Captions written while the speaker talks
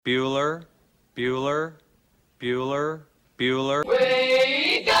Bueller, Bueller, Bueller, Bueller.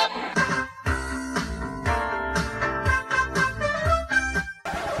 Wake up!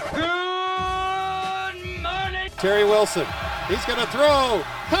 Good morning! Terry Wilson, he's going to throw.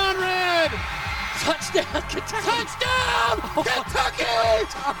 Conrad! Touchdown, Kentucky! Touchdown! Kentucky!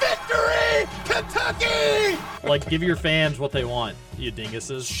 Victory! Kentucky! Like, give your fans what they want, you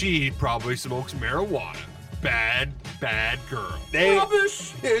dinguses. She probably smokes marijuana. Bad girl.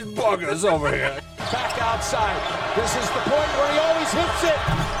 Rubbish! There's buggers over here. Back outside. This is the point where he always hits it.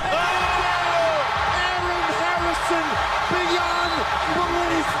 Oh! Aaron Harrison, beyond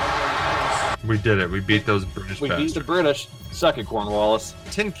belief. We did it. We beat those British We bastards. beat the British. Suck it, Cornwallis.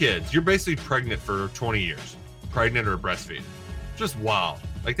 10 kids. You're basically pregnant for 20 years. Pregnant or breastfeeding. Just wild.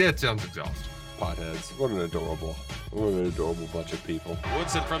 Like, that sounds exhausting. Potheads. What an adorable bunch of people.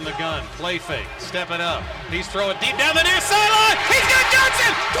 Woodson from the gun, play fake, stepping up. He's throwing deep down the near sideline. He's got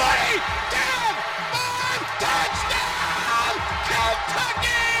Johnson. 20, 10, 5, touchdown,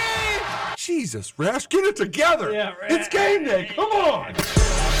 Kentucky! Jesus, Rash, get it together. Yeah, Rash. It's game day. Come on.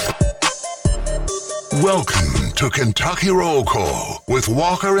 Welcome to Kentucky Roll Call with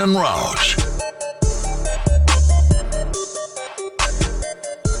Walker and Roush.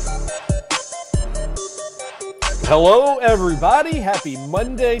 Hello, everybody. Happy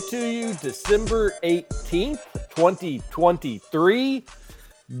Monday to you, December 18th, 2023.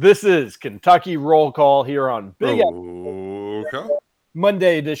 This is Kentucky Roll Call here on Big Okay.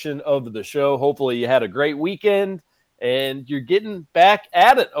 Monday edition of the show. Hopefully you had a great weekend and you're getting back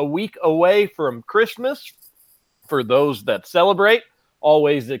at it a week away from Christmas. For those that celebrate,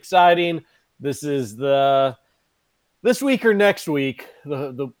 always exciting. This is this week or next week,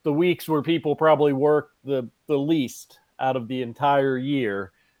 the weeks where people probably work the least out of the entire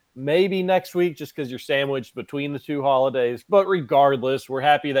year. Maybe next week just because you're sandwiched between the two holidays. But regardless, we're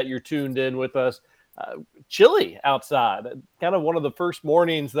happy that you're tuned in with us. Chilly outside. Kind of one of the first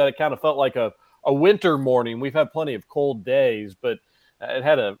mornings that it kind of felt like a winter morning. We've had plenty of cold days, but it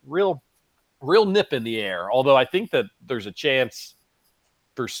had a real nip in the air. Although I think that there's a chance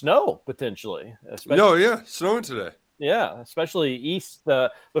for snow potentially. Snowing today. Yeah, especially east,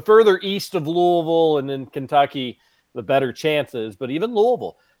 the further east of Louisville and in Kentucky, the better chances. But even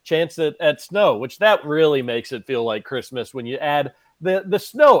Louisville, chance at snow, which that really makes it feel like Christmas when you add the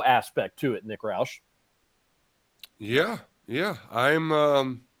snow aspect to it, Nick Roush. Yeah. I'm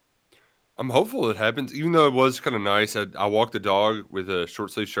hopeful it happens, even though it was kind of nice. I walked the dog with a short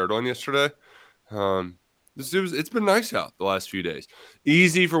sleeve shirt on yesterday. It's been nice out the last few days.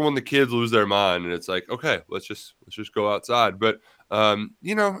 Easy for when the kids lose their mind and it's like, okay, let's just go outside. But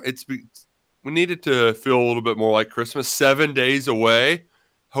we needed to feel a little bit more like Christmas. 7 days away.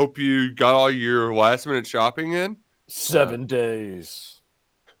 Hope you got all your last minute shopping in. 7 days.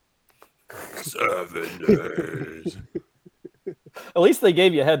 7 days. At least they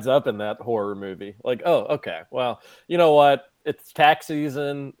gave you a heads up in that horror movie. Like, oh, okay. Well, you know what? It's tax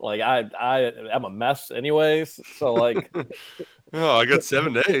season. Like I'm a mess anyways. So like, oh, I got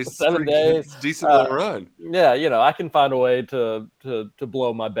 7 days. 7 days. Decent little run. Yeah. I can find a way to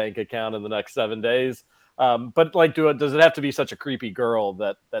blow my bank account in the next 7 days. But like, does it have to be such a creepy girl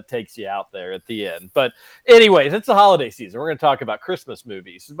that takes you out there at the end? But anyways, it's the holiday season. We're going to talk about Christmas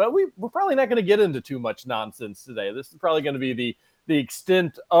movies, but we're probably not going to get into too much nonsense today. This is probably going to be the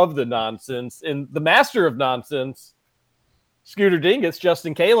extent of the nonsense. And the master of nonsense, Scooter Dingus,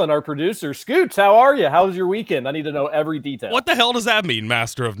 Justin Kalen, our producer. Scoots, how are you? How was your weekend? I need to know every detail. What the hell does that mean,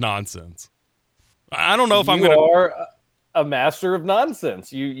 master of nonsense? I don't know if I'm You going to... are a master of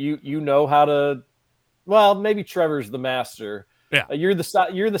nonsense. You know how to... Well, maybe Trevor's the master. Yeah. You're the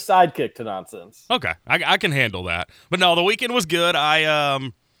sidekick to nonsense. Okay, I can handle that. But no, the weekend was good.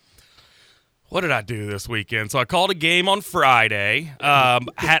 What did I do this weekend? So I called a game on Friday.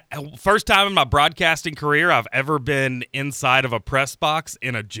 First time in my broadcasting career I've ever been inside of a press box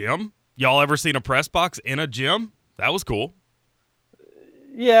in a gym. Y'all ever seen a press box in a gym? That was cool.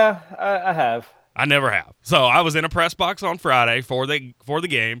 Yeah, I have. I never have. So I was in a press box on Friday for the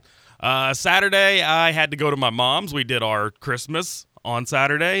game. Saturday, I had to go to my mom's. We did our Christmas on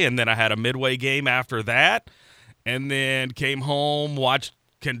Saturday, and then I had a midway game after that, and then came home, watched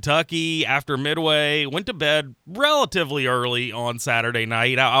Kentucky after midway, went to bed relatively early on Saturday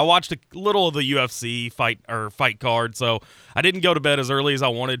night. I watched a little of the UFC fight card, so I didn't go to bed as early as I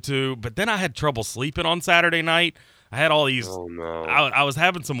wanted to, but then I had trouble sleeping on Saturday night. I had all these I was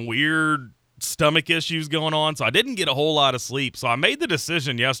having some weird stomach issues going on, so I didn't get a whole lot of sleep. So I made the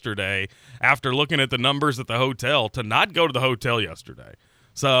decision yesterday, after looking at the numbers at the hotel, to not go to the hotel yesterday.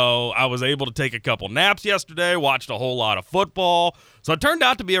 So I was able to take a couple naps yesterday, watched a whole lot of football. So it turned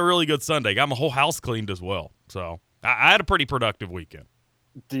out to be a really good Sunday. Got my whole house cleaned as well. So I had a pretty productive weekend.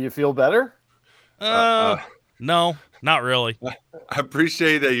 Do you feel better? No, not really. I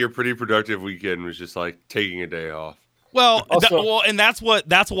appreciate that your pretty productive weekend was just like taking a day off. Well, Also- and that's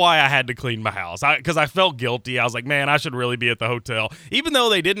why I had to clean my house, because I felt guilty. I was like, man, I should really be at the hotel, even though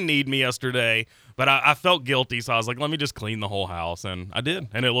they didn't need me yesterday. But I felt guilty, so I was like, let me just clean the whole house, and I did,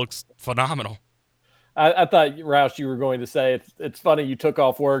 and it looks phenomenal. I thought, Roush, you were going to say it's funny you took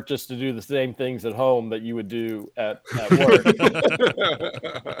off work just to do the same things at home that you would do at work.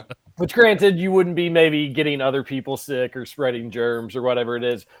 Which, granted, you wouldn't be maybe getting other people sick or spreading germs or whatever it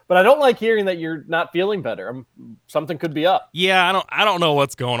is. But I don't like hearing that you're not feeling better. Something could be up. Yeah, I don't know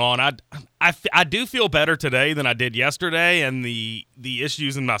what's going on. I do feel better today than I did yesterday, and the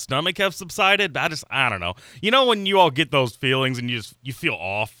issues in my stomach have subsided. I don't know. You know when you all get those feelings and you feel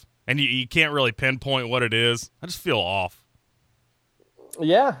off, and you can't really pinpoint what it is? I just feel off.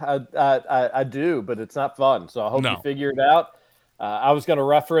 Yeah, I do, but it's not fun. So I hope No. you figure it out. I was going to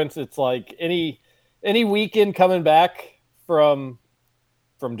reference, it's like any weekend coming back from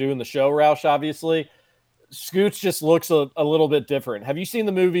doing the show, Roush, obviously, Scoots just looks a little bit different. Have you seen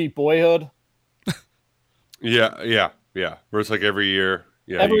the movie Boyhood? Yeah. Where it's like every year.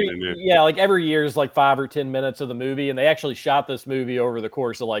 Yeah. Like every year is like 5 or 10 minutes of the movie, and they actually shot this movie over the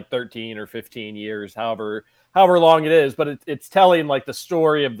course of like 13 or 15 years, however long it is. But it's telling like the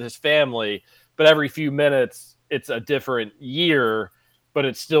story of this family, but every few minutes it's a different year, but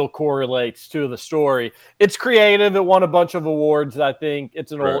it still correlates to the story. It's creative. It won a bunch of awards. I think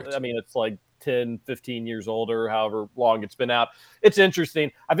it's it's like 10, 15 years older, however long it's been out. It's interesting.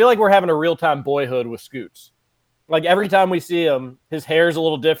 I feel like we're having a real-time Boyhood with Scoots. Like every time we see him, his hair's a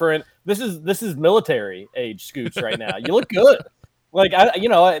little different. This is military age Scoots right now. You look good. Like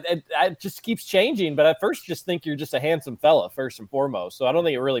it just keeps changing. But I first just think you're just a handsome fella first and foremost. So I don't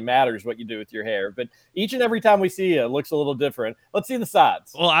think it really matters what you do with your hair. But each and every time we see you, it looks a little different. Let's see the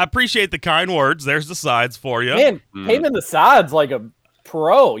sides. Well, I appreciate the kind words. There's the sides for you. Man, came in the sides like a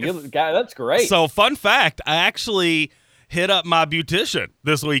pro. That's great. So, fun fact, I actually hit up my beautician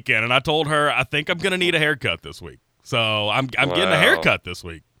this weekend, and I told her I think I'm going to need a haircut this week. So I'm getting a haircut this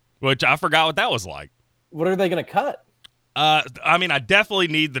week, which I forgot what that was like. What are they going to cut? I mean, I definitely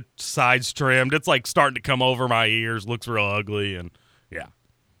need the sides trimmed. It's like starting to come over my ears, looks real ugly, and yeah.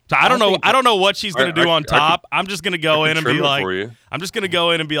 So I don't know what she's going to do on top. I'm just going to go in and be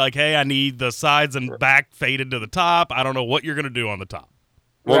like, hey, I need the sides and back faded to the top. I don't know what you're going to do on the top.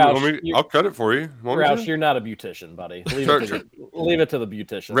 I'll cut it for you. Roush, you're not a beautician, buddy. Leave it to the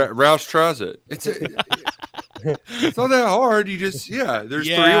beautician. Roush tries it. It's not that hard. You just there's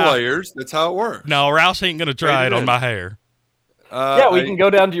 3 layers. That's how it works. No, Roush ain't gonna try it on my hair. We can go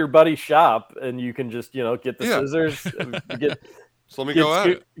down to your buddy's shop and you can just get the scissors. So let me go at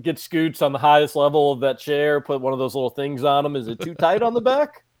it. Get Scoots on the highest level of that chair. Put one of those little things on him. Is it too tight on the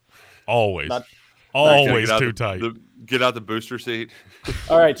back? Always too tight. Get out the booster seat.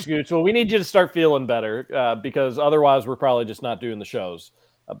 All right, Scoots. Well, we need you to start feeling better because otherwise we're probably just not doing the shows.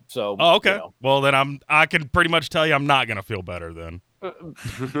 Okay. Well, then I can pretty much tell you I'm not going to feel better then.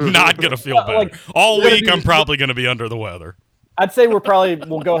 Not going to feel better. All week I'm probably going to be under the weather. I'd say we'll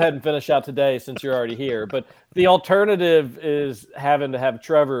go ahead and finish out today since you're already here. But the alternative is having to have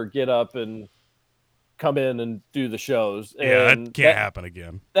Trevor get up and come in and do the shows. Yeah, and that can't happen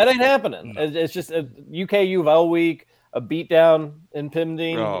again. That ain't happening. No. It's just a UK U of L week, a beatdown in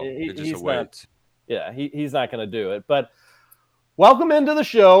Pimding. Oh, he's not. Yeah, he's not going to do it. But welcome into the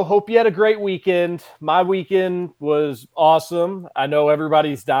show. Hope you had a great weekend. My weekend was awesome. I know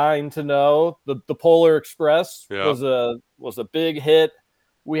everybody's dying to know. The Polar Express was a big hit.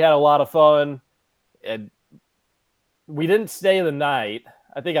 We had a lot of fun, and we didn't stay the night.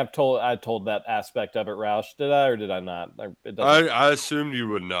 I think I told that aspect of it, Roush. Did I or did I not? I assumed you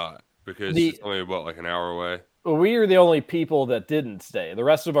would not because it's only about like an hour away. We are the only people that didn't stay. The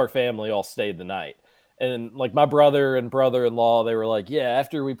rest of our family all stayed the night. And like my brother and brother-in-law, they were like, yeah,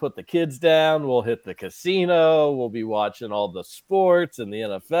 after we put the kids down, we'll hit the casino. We'll be watching all the sports and the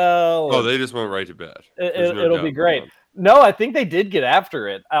NFL. Oh, they just went right to bed. It'll be great. No, I think they did get after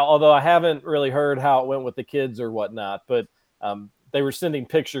it, although I haven't really heard how it went with the kids or whatnot. But they were sending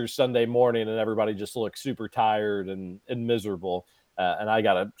pictures Sunday morning, and everybody just looked super tired and miserable. And I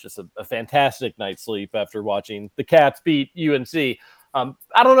got just a fantastic night's sleep after watching the Cats beat UNC.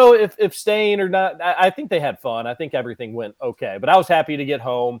 I don't know if staying or not. I think they had fun. I think everything went okay. But I was happy to get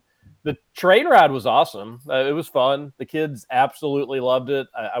home. The train ride was awesome. It was fun. The kids absolutely loved it.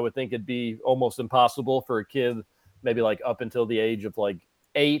 I would think it'd be almost impossible for a kid maybe like up until the age of like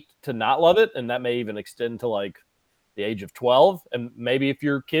 8 to not love it, and that may even extend to like the age of 12. And maybe if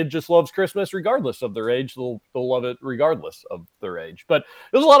your kid just loves Christmas regardless of their age, they'll love it regardless of their age. But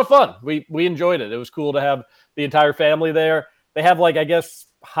it was a lot of fun. We enjoyed it. It was cool to have the entire family there. They have like, I guess,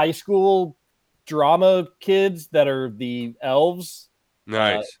 high school drama kids that are the elves.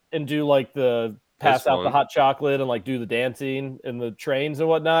 Nice. And do like the pass out the hot chocolate and like do the dancing in the trains and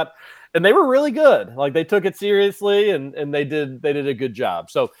whatnot. And they were really good. Like they took it seriously and they did a good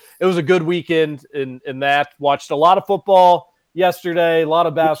job. So it was a good weekend in that. Watched a lot of football yesterday, a lot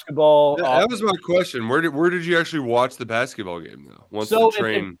of basketball. That was my question. Where did you actually watch the basketball game though? Once so the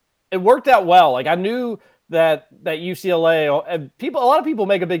train it worked out well. Like I knew that UCLA, and a lot of people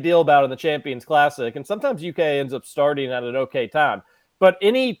make a big deal about it in the Champions Classic, and sometimes UK ends up starting at an okay time. But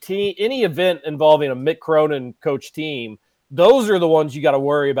any event involving a Mick Cronin coach team, those are the ones you got to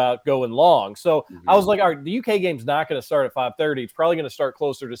worry about going long. So I was like, all right, the UK game's not going to start at 5:30. It's probably going to start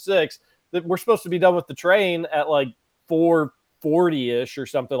closer to 6. That we're supposed to be done with the train at like 4:40-ish or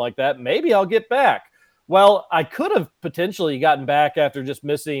something like that. Maybe I'll get back. Well, I could have potentially gotten back after just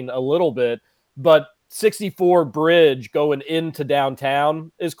missing a little bit, but 64 bridge going into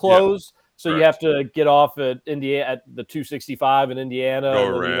downtown is closed. Yeah, so you have to get off at Indiana at the 265 in Indiana. Go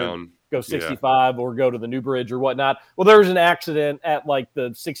around. Go 65 or go to the new bridge or whatnot. Well, there was an accident at like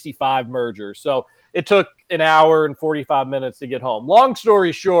the 65 merger. So it took an hour and 45 minutes to get home. Long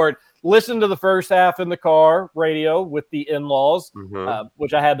story short, listen to the first half in the car radio with the in-laws,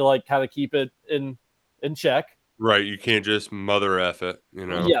 which I had to like kind of keep it in check. Right. You can't just mother F it, you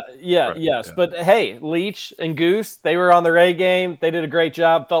know? Yes. Yeah. But hey, Leach and Goose, they were on their A game. They did a great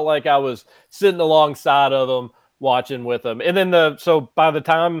job. Felt like I was sitting alongside of them, watching with them. And then so by the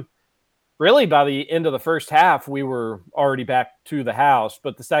end of the first half, we were already back to the house.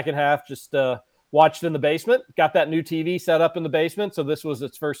 But the second half, just watched in the basement. Got that new TV set up in the basement. So this was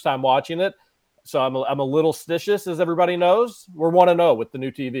its first time watching it. So I'm a little stitious, as everybody knows. We're 1-0 with the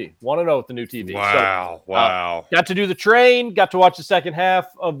new TV. 1-0 with the new TV. Wow. Got to do the train. Got to watch the second half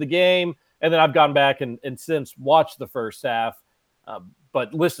of the game. And then I've gone back and since watched the first half,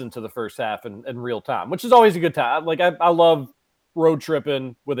 but listened to the first half in real time, which is always a good time. Like I love road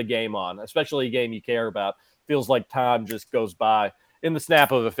tripping with a game on, especially a game you care about. Feels like time just goes by in the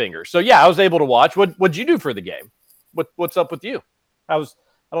snap of a finger. So yeah, I was able to watch. What'd you do for the game? What's up with you?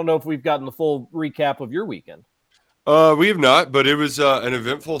 I don't know if we've gotten the full recap of your weekend. We have not, but it was an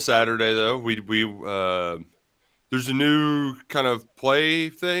eventful Saturday though. We there's a new kind of play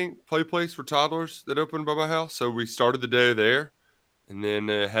place for toddlers that opened by my house. So we started the day there and then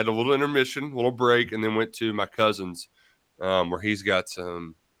had a little intermission, a little break, and then went to my cousin's where he's got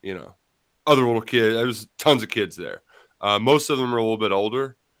some, other little kids. There was tons of kids there. Most of them are a little bit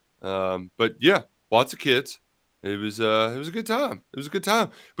older. But yeah, lots of kids. It was a good time. It was a good time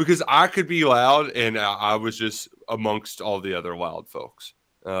because I could be loud and I was just amongst all the other loud folks.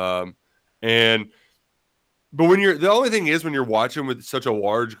 But when the only thing is when you're watching with such a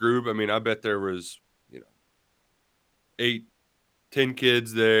large group, I mean, I bet there was, 8, 10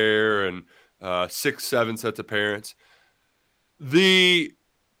 kids there and 6, 7 sets of parents. When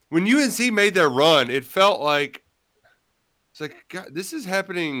UNC made their run, it felt like it's like, God, this is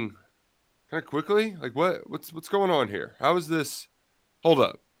happening kind of quickly. Like what's going on here? How is this? Hold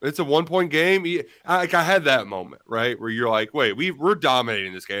up. It's a 1-point game. I had that moment, right? Where you're like, wait, we're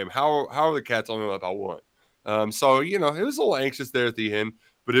dominating this game. How are the Cats only up by 1? So, it was a little anxious there at the end,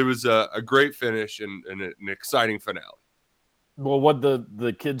 but it was a great finish and an exciting finale. Well, what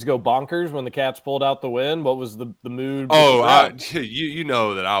the kids go bonkers when the Cats pulled out the win? What was the mood? Oh, you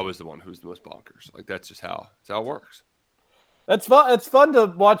know that I was the one who was the most bonkers. Like that's just how it works. That's fun. It's fun to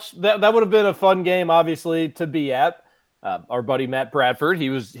watch. That would have been a fun game, obviously, to be at. Our buddy Matt Bradford, he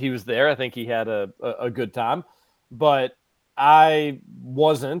was there. I think he had a good time, but I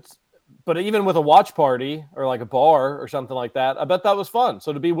wasn't. But even with a watch party or like a bar or something like that, I bet that was fun.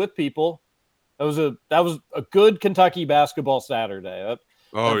 So to be with people, that was a good Kentucky basketball Saturday.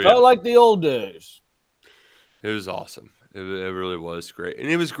 Felt like the old days. It was awesome. It really was great, and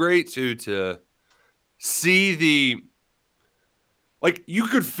it was great too to see like you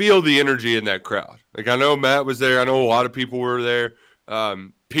could feel the energy in that crowd. Like I know Matt was there. I know a lot of people were there.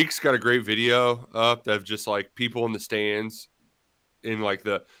 Peak's got a great video up of just like people in the stands in like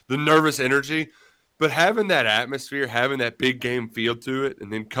the nervous energy, but having that atmosphere, having that big game feel to it,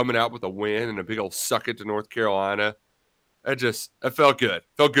 and then coming out with a win and a big old suck it to North Carolina, it felt good.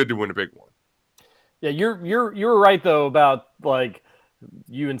 Felt good to win a big one. Yeah, you're right though about like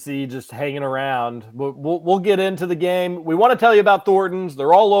UNC just hanging around. We'll get into the game. We want to tell you about Thornton's.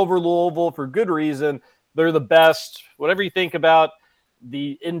 They're all over Louisville for good reason. They're the best. Whatever you think about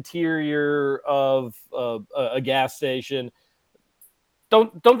the interior of a gas station.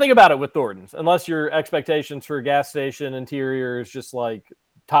 Don't think about it with Thornton's unless your expectations for a gas station interior is just like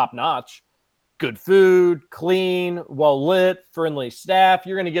top notch. Good food, clean, well lit, friendly staff.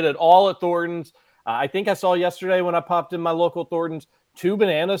 You're going to get it all at Thornton's. I think I saw yesterday when I popped in my local Thornton's 2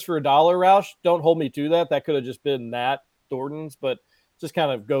 bananas for $1, Roush. Don't hold me to that. That could have just been that Thornton's, but just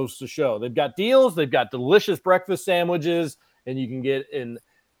kind of goes to show. They've got deals. They've got delicious breakfast sandwiches, and you can get in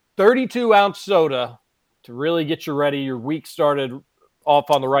 32-ounce soda to really get you ready. Your week started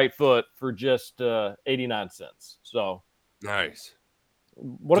off on the right foot for just 89 cents. So Nice.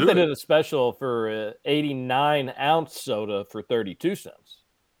 what if they did a special for 89-ounce soda for 32 cents?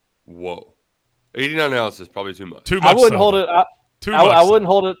 Whoa. 89 ounces is probably too much. Too much. I wouldn't soda. hold it. Too I much. wouldn't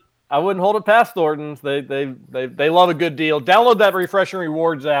hold it. I wouldn't hold it past Thornton's. They love a good deal. Download that Refresh and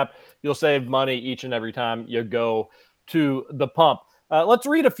Rewards app. You'll save money each and every time you go to the pump. Let's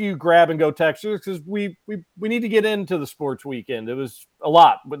read a few grab and go texters because we need to get into the sports weekend. It was a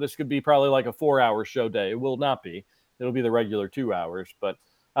lot, but this could be probably like a 4-hour show day. It will not be. It'll be the regular 2 hours. But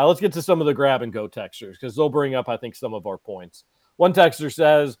let's get to some of the grab and go texters because they'll bring up, I think, some of our points. One texter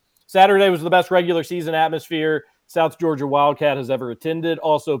says, Saturday was the best regular season atmosphere South Georgia Wildcat has ever attended.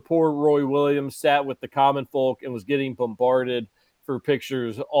 Also, poor Roy Williams sat with the common folk and was getting bombarded for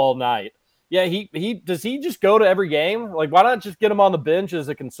pictures all night. Yeah, he does he just go to every game? Like, why not just get him on the bench as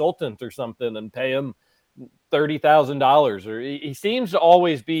a consultant or something and pay him $30,000? Or he seems to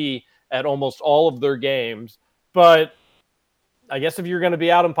always be at almost all of their games. But I guess if you're going to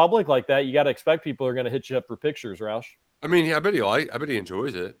be out in public like that, you got to expect people are going to hit you up for pictures, Roush. I mean, I bet he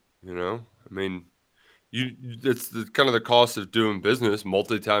enjoys it. You know, I mean, it's the kind of the cost of doing business.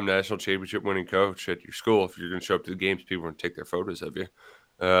 Multi-time national championship winning coach at your school. If you're going to show up to the games, people are going to take their photos of you.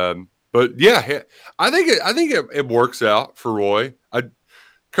 But yeah, I think it works out for Roy.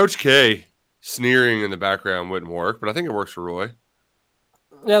 Coach K sneering in the background wouldn't work, but I think it works for Roy.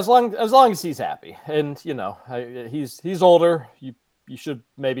 Yeah, as long as he's happy, and you know, he's older. You should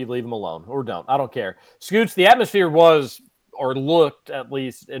maybe leave him alone or don't. I don't care. Scoots, the atmosphere was or looked at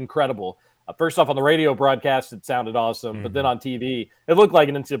least incredible. First off, on the radio broadcast, it sounded awesome, but then on TV, it looked like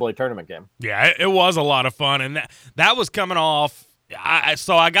an NCAA tournament game. Yeah, it was a lot of fun, and that was coming off.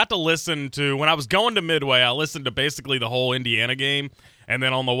 So I got to listen to, when I was going to Midway, I listened to basically the whole Indiana game, and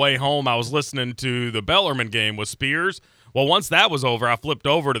then on the way home, I was listening to the Bellarmine game with Spears. Well, once that was over, I flipped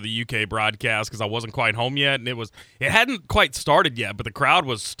over to the UK broadcast because I wasn't quite home yet, and it hadn't quite started yet, but the crowd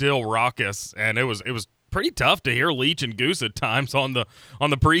was still raucous, and it was pretty tough to hear Leach and Goose at times on the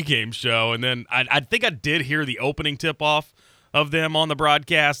pregame show. And then I think I did hear the opening tip-off of them on the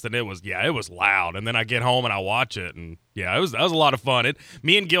broadcast, and it was loud. And then I get home and I watch it, and yeah, that was a lot of fun.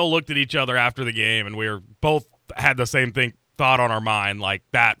 Me and Gil looked at each other after the game, and we were both had the same thought on our mind, like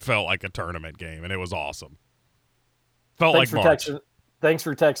that felt like a tournament game, and it was awesome. Felt like March. Thanks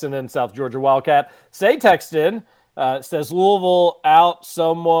for texting in, South Georgia Wildcat. Say text in, says Louisville out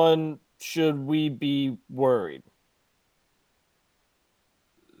someone. Should we be worried?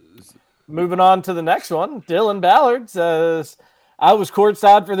 Moving on to the next one, Dylan Ballard says, I was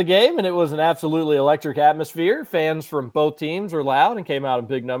courtside for the game, and it was an absolutely electric atmosphere. Fans from both teams were loud and came out in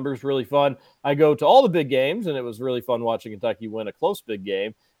big numbers. Really fun. I go to all the big games, and it was really fun watching Kentucky win a close big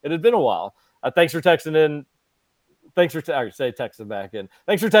game. It had been a while. Thanks for texting in. Texting back in.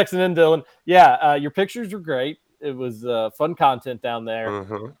 Thanks for texting in, Dylan. Yeah, your pictures were great. It was fun content down there.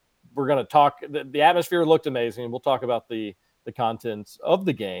 Mm-hmm. We're going to talk. The atmosphere looked amazing. We'll talk about the contents of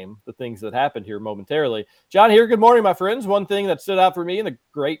the game, the things that happened here momentarily. John here. Good morning, my friends. One thing that stood out for me in the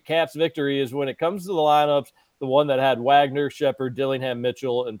great Cats victory is when it comes to the lineups, the one that had Wagner, Shepard, Dillingham,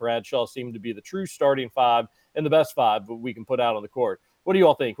 Mitchell, and Bradshaw seemed to be the true starting five and the best five we can put out on the court. What do you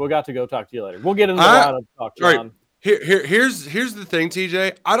all think? We'll got to go talk to you later. We'll get into the lineup talk, John. Right. Here's the thing,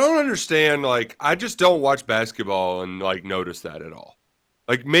 TJ. I don't understand. Like, I just don't watch basketball and like notice that at all.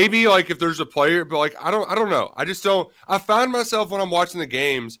 Like, maybe like if there's a player, but like I don't know. I just don't. I find myself when I'm watching the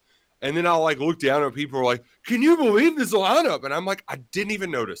games, and then I'll like look down at people who are like, "Can you believe this lineup?" And I'm like, I didn't even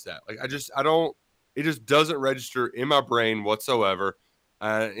notice that. Like, I don't. It just doesn't register in my brain whatsoever,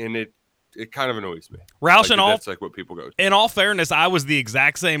 and it kind of annoys me. Roush, like, that's like what people go to. In all fairness, I was the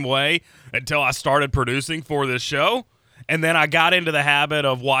exact same way until I started producing for this show. And then I got into the habit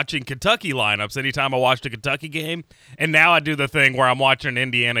of watching Kentucky lineups anytime I watched a Kentucky game. And now I do the thing where I'm watching an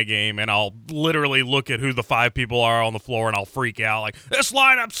Indiana game and I'll literally look at who the five people are on the floor and I'll freak out like, this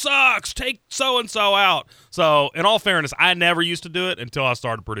lineup sucks. Take so-and-so out. So in all fairness, I never used to do it until I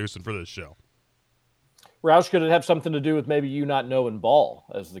started producing for this show. Roush, could it have something to do with maybe you not knowing ball,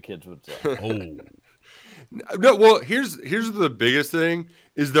 as the kids would say? Oh. No, well, here's the biggest thing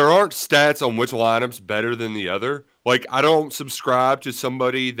is there aren't stats on which lineup's better than the other. Like, I don't subscribe to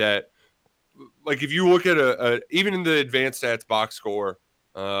somebody that, like, if you look at even in the advanced stats box score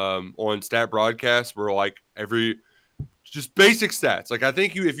on Stat Broadcast, where like just basic stats. Like, I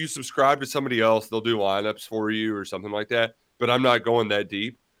think if you subscribe to somebody else, they'll do lineups for you or something like that. But I'm not going that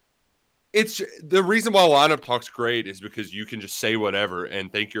deep. It's the reason why lineup talk's great is because you can just say whatever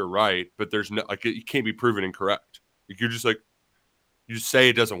and think you're right, but there's no, like, you can't be proven incorrect. You're just like, you just say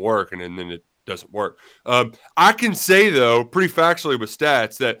it doesn't work and then it doesn't work. I can say though, pretty factually with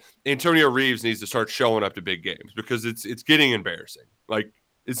stats, that Antonio Reeves needs to start showing up to big games because it's getting embarrassing. Like,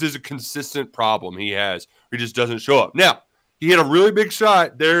 this is a consistent problem he has. He just doesn't show up. Now, he had a really big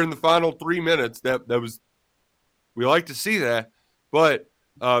shot there in the final 3 minutes. That was, we like to see that, but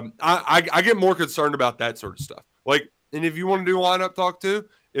I get more concerned about that sort of stuff. Like, and if you want to do lineup talk too,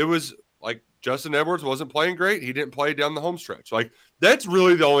 it was like Justin Edwards wasn't playing great. He didn't play down the home stretch. Like, that's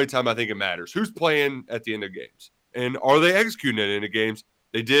really the only time I think it matters. Who's playing at the end of games? And are they executing at the end of games?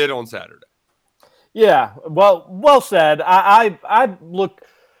 They did on Saturday. Yeah, well said. I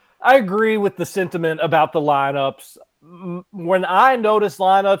agree with the sentiment about the lineups. When I notice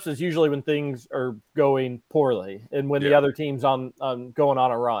lineups is usually when things are going poorly and when the other team's on going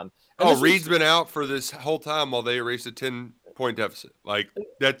on a run. And Reed's been out for this whole time while they erased a 10-point deficit. Like,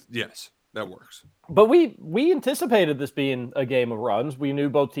 that, yes, that works. But we anticipated this being a game of runs. We knew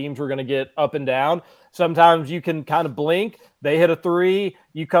both teams were going to get up and down. Sometimes you can kind of blink. They hit a three,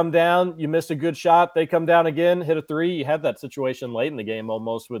 you come down, you miss a good shot, they come down again, hit a three. You had that situation late in the game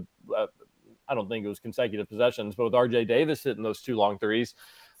almost with I don't think it was consecutive possessions, but with RJ Davis hitting those 2 long threes,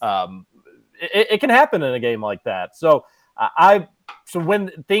 it can happen in a game like that. So so when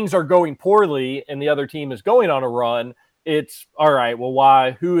things are going poorly and the other team is going on a run, it's all right. Well,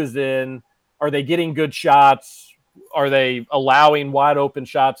 why? Who is in? Are they getting good shots? Are they allowing wide open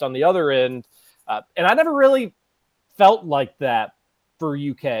shots on the other end? And I never really felt like that for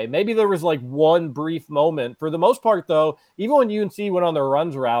UK. Maybe there was like one brief moment. For the most part, though, even when UNC went on their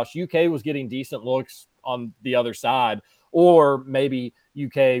runs, Roush, UK was getting decent looks on the other side, or maybe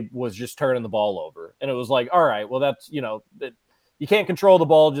UK was just turning the ball over. And it was like, all right, well, that's, you can't control the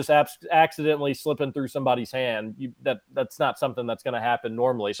ball just accidentally slipping through somebody's hand. That's not something that's going to happen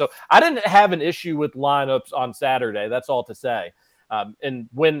normally. So I didn't have an issue with lineups on Saturday. That's all to say. And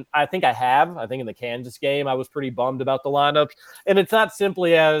when I think in the Kansas game, I was pretty bummed about the lineups. And it's not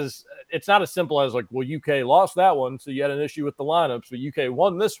as simple as like, well, UK lost that one, so you had an issue with the lineups, but UK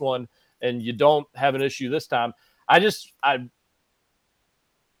won this one, and you don't have an issue this time.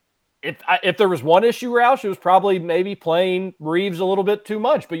 If there was one issue, Roush, it was probably maybe playing Reeves a little bit too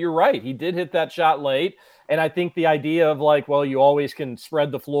much. But you're right, he did hit that shot late. And I think the idea of like, well, you always can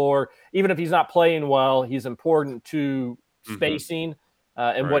spread the floor, even if he's not playing well, he's important to spacing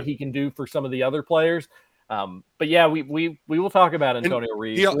and what he can do for some of the other players. But yeah, we will talk about Antonio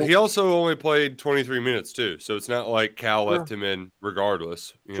Reeves. He also only played 23 minutes too, so it's not like Cal left him in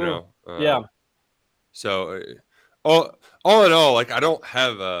regardless. You know. Yeah. So all in all, like, I don't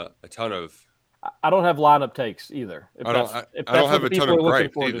have a ton of. I don't have lineup takes either. I don't have a ton of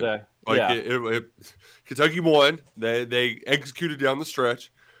gripes either. Today. Like Kentucky won. They executed down the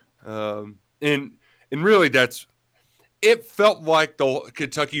stretch, and really that's. It felt like the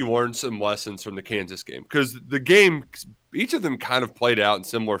Kentucky learned some lessons from the Kansas game because the game, each of them kind of played out in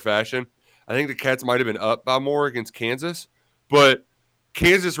similar fashion. I think the Cats might have been up by more against Kansas, but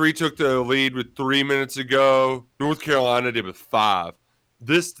Kansas retook the lead with 3 minutes to go. North Carolina did with 5.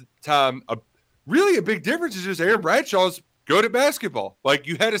 This time, really a big difference is just Aaron Bradshaw's good at basketball. Like,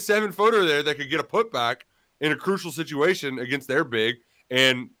 you had a 7-footer there that could get a putback in a crucial situation against their big,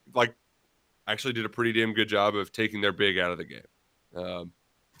 and like, actually did a pretty damn good job of taking their big out of the game.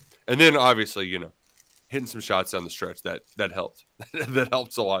 And then obviously, hitting some shots down the stretch that helped. That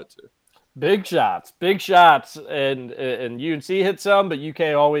helps a lot too. Big shots. And UNC hit some, but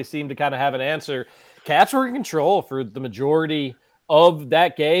UK always seemed to kind of have an answer. Cats were in control for the majority of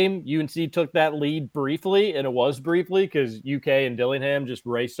that game. UNC took that lead briefly, and it was briefly because UK and Dillingham just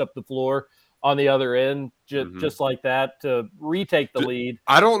raced up the floor on the other end, just like that, to retake the lead.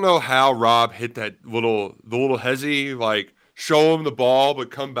 I don't know how Rob hit the little hezzy, like, show him the ball,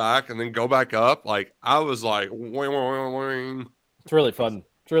 but come back and then go back up. Like, I was like, wing. It's really fun.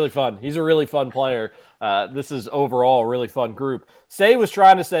 He's a really fun player. This is overall a really fun group. Say was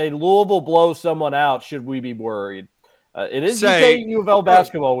trying to say Louisville blows someone out. Should we be worried? It is UK U of L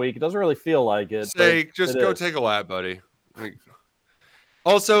basketball week. It doesn't really feel like it. Just go take a lap, buddy. Like,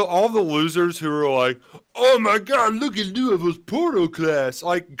 Also, all the losers who are like, "Oh my God, look at Louisville's portal class!"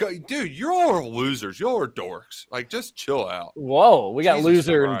 Like, dude, you're all losers. Y'all are dorks. Like, just chill out. Whoa, we got Jesus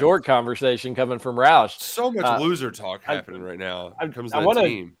loser and Christ. dork conversation coming from Roush. So much loser talk happening right now. When it comes to that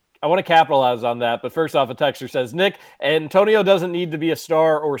team. I want to capitalize on that, but first off, a texter says, Nick, Antonio doesn't need to be a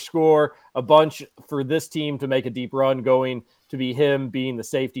star or score a bunch for this team to make a deep run, going to be him being the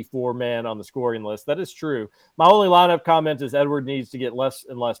safety 4-man on the scoring list. That is true. My only lineup comment is Edward needs to get less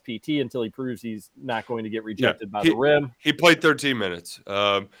and less PT until he proves he's not going to get rejected by the rim. He played 13 minutes.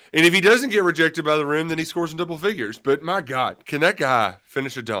 And if he doesn't get rejected by the rim, then he scores in double figures. But my God, can that guy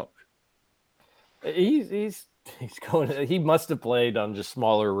finish a dunk? He's going. He must have played on just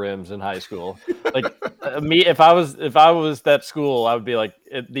smaller rims in high school. Like me, if I was that school, I would be like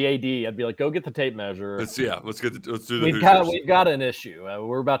the AD. I'd be like, go get the tape measure. Let's do the. We've got an issue.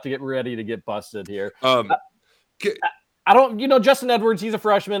 We're about to get ready to get busted here. I don't. Justin Edwards. He's a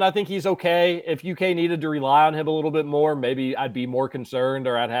freshman. I think he's okay. If UK needed to rely on him a little bit more, maybe I'd be more concerned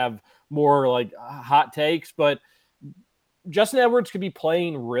or I'd have more like hot takes. But Justin Edwards could be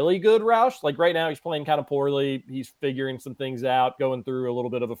playing really good, Roush. Like right now, he's playing kind of poorly. He's figuring some things out, going through a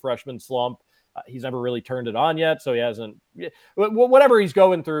little bit of a freshman slump. He's never really turned it on yet, so he hasn't. Whatever he's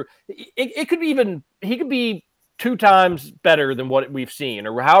going through, it could even he could be 2 times better than what we've seen,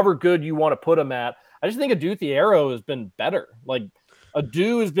 or however good you want to put him at. I just think Adu Thiero has been better. Like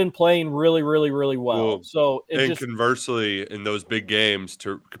Adu has been playing really, really, really well. So conversely, in those big games,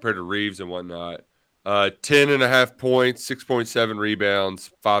 compared to Reeves and whatnot. 10.5 points, 6.7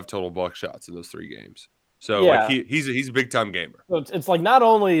 rebounds, 5 total block shots in those 3 games. So he's a big time gamer. So it's like not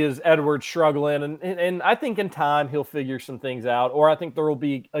only is Edwards struggling, and I think in time he'll figure some things out, or I think there will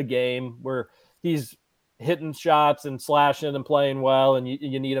be a game where he's hitting shots and slashing and playing well, and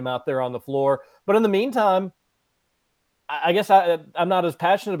you need him out there on the floor. But in the meantime, I guess I'm not as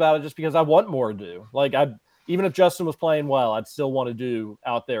passionate about it just because I want more to do. Like even if Justin was playing well, I'd still want to do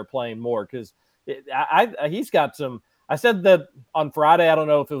out there playing more because. He's got some. I said that on Friday. I don't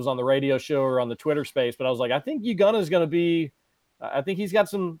know if it was on the radio show or on the Twitter space, but I was like, I think Ugonna is going to be. I think he's got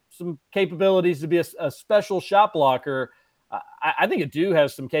some capabilities to be a special shot blocker. I think Adu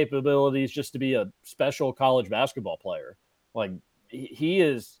has some capabilities just to be a special college basketball player. Like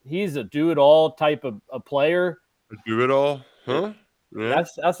he's a do it all type of a player. Do it all, huh? Yeah.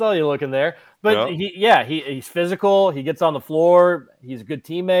 I saw you looking there, but he's physical. He gets on the floor. He's a good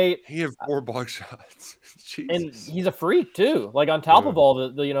teammate. He had 4 block shots, and he's a freak too. Like on top of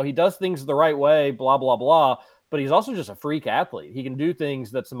all the he does things the right way. Blah blah blah. But he's also just a freak athlete. He can do things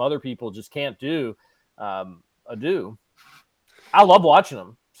that some other people just can't do. Adu, I love watching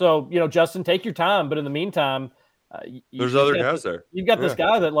him. So Justin, take your time. But in the meantime, there's other guys there. You've got this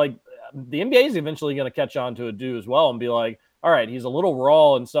guy that like the NBA is eventually going to catch on to Adu as well and be like. All right, he's a little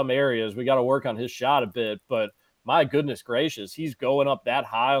raw in some areas. We got to work on his shot a bit, but my goodness gracious, he's going up that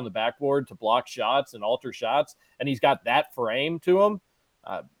high on the backboard to block shots and alter shots, and he's got that frame to him.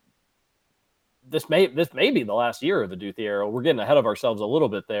 This may be the last year of Adu Thiero. We're getting ahead of ourselves a little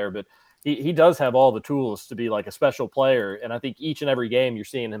bit there, but he does have all the tools to be like a special player, and I think each and every game you're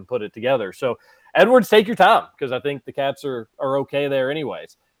seeing him put it together. So Edwards, take your time because I think the Cats are okay there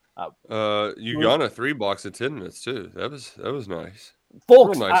anyways. Ugonna 3 blocks in 10 minutes too. That was nice.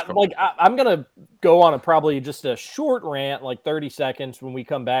 Folks, I'm gonna go on probably just a short rant, like 30 seconds when we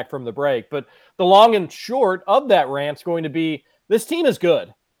come back from the break. But the long and short of that rant's going to be this team is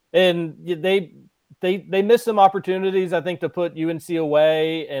good, and they missed some opportunities, I think, to put UNC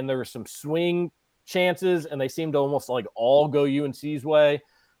away, and there were some swing chances, and they seemed to almost like all go UNC's way,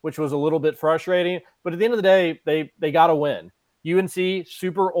 which was a little bit frustrating. But at the end of the day, they got to win. UNC,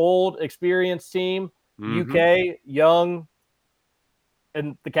 super old, experienced team. UK, young.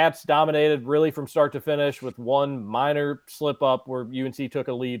 And the Cats dominated really from start to finish with one minor slip up where UNC took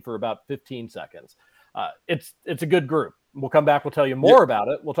a lead for about 15 seconds. It's a good group. We'll come back. We'll tell you more about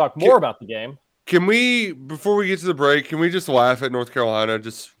it. We'll talk more about the game. Can we, before we get to the break, can we just laugh at North Carolina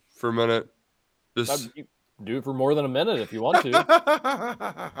just for a minute? Just do it for more than a minute if you want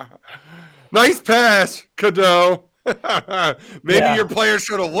to. Nice pass, Cadeau. Maybe your player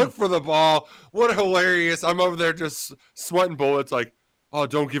should have looked for the ball. What hilarious. I'm over there just sweating bullets like, oh,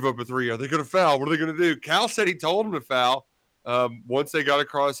 don't give up a 3. Are they going to foul? What are they going to do? Cal said he told him to foul once they got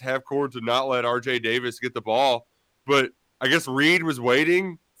across half court to not let RJ Davis get the ball. But I guess Reed was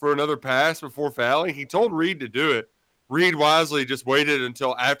waiting for another pass before fouling. He told Reed to do it. Reed wisely just waited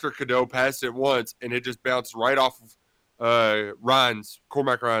until after Cadeau passed it once, and it just bounced right off of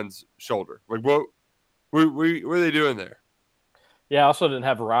Cormac Ryan's shoulder. Like, what are they doing there? Yeah, I also didn't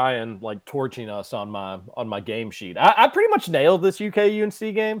have Ryan like torching us on my game sheet. I pretty much nailed this UK UNC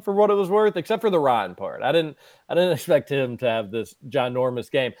game for what it was worth, except for the Ryan part. I didn't expect him to have this ginormous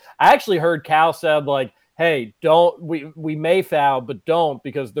game. I actually heard Cal said like, "Hey, we may foul, but don't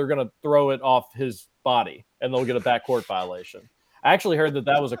because they're gonna throw it off his body and they'll get a backcourt violation." I actually heard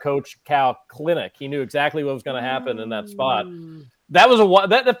that was a Coach Cal clinic. He knew exactly what was going to happen in that spot. That was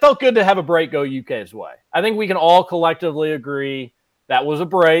that felt good to have a break go UK's way. I think we can all collectively agree that was a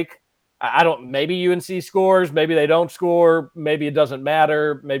break. I don't. Maybe UNC scores. Maybe they don't score. Maybe it doesn't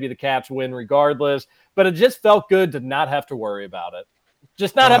matter. Maybe the Cats win regardless. But it just felt good to not have to worry about it.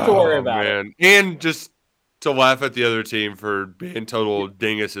 Just not have to worry about it. And just to laugh at the other team for being total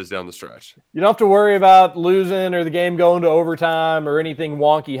dinguses down the stretch. You don't have to worry about losing or the game going to overtime or anything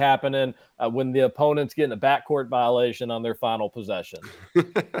wonky happening when the opponent's getting a backcourt violation on their final possession.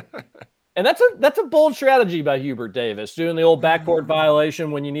 And that's a bold strategy by Hubert Davis, doing the old backcourt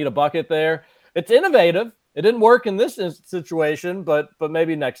violation when you need a bucket there. It's innovative. It didn't work in this situation, but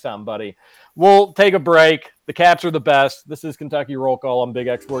maybe next time, buddy. We'll take a break. The Cats are the best. This is Kentucky Roll Call on Big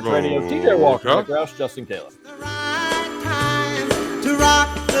X Sports Radio. TJ Walker, Nick Roush, Justin Caleb. The right time to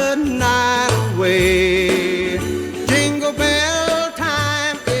rock the night away. Jingle bell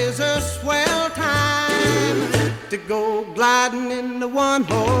time is a swell time to go gliding in the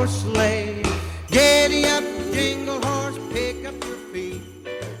one-horse sleigh. Giddy up, jingle horse, pick up your feet.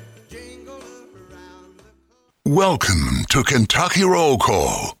 Jingle around the... Welcome to Kentucky Roll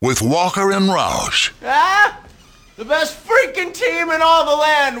Call with Walker and Roush. Ah! The best freaking team in all the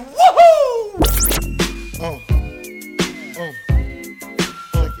land! Woohoo! Oh.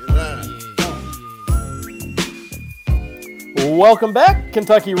 Welcome back.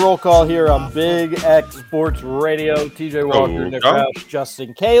 Kentucky Roll Call here on Big X Sports Radio. TJ Walker, Nick Roush,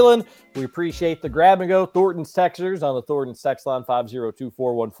 Justin Kalen. We appreciate the grab and go. Thornton's Texters on the Thornton's text line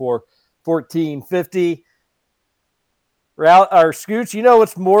 502-414-1450. Our Scoots, you know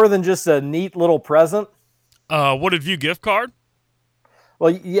it's more than just a neat little present. Wooded View gift card?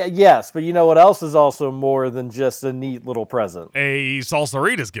 Well, yes, but you know what else is also more than just a neat little present? A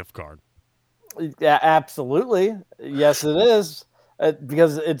Salsaritas gift card. Yeah, absolutely. Yes, it is.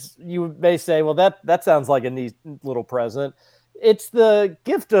 Because you may say, well, that sounds like a neat little present. It's the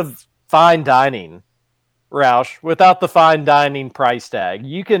gift of fine dining, Roush, without the fine dining price tag.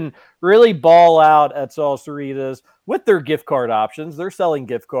 You can really ball out at Salsaritas with their gift card options. They're selling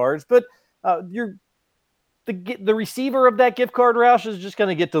gift cards, but the receiver of that gift card, Roush, is just going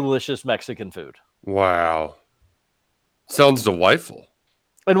to get delicious Mexican food. Wow. Sounds delightful.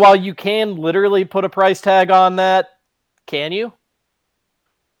 And while you can literally put a price tag on that, can you?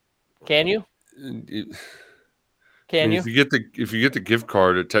 Can you? Can you? If you get the gift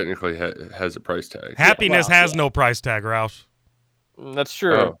card, it technically has a price tag. Happiness has no price tag, Roush. That's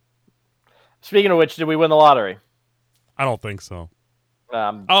true. Oh. Speaking of which, did we win the lottery? I don't think so.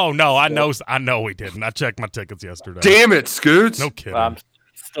 Oh no, I know we didn't. I checked my tickets yesterday. Damn it, Scoots! No kidding. I'm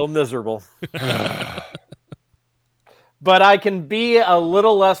still miserable. But I can be a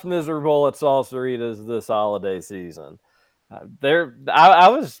little less miserable at Salsaritas this holiday season. I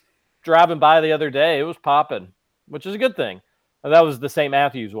was driving by the other day. It was popping, which is a good thing. And that was the St.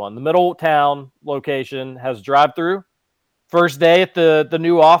 Matthews one. The Middletown location has drive-through. First day at the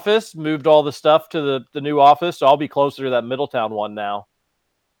new office, moved all the stuff to the new office, so I'll be closer to that Middletown one now.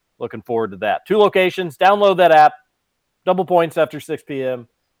 Looking forward to that. 2 locations. Download that app. Double points after 6 p.m.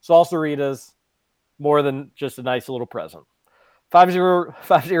 Salsaritas. More than just a nice little present.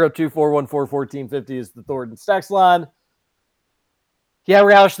 502-414-1450 is the Thornton's text line. Yeah,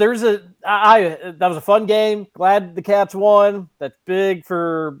 Roush, that was a fun game. Glad the Cats won. That's big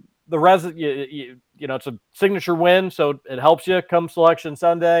for the resident. You know, it's a signature win, so it helps you come Selection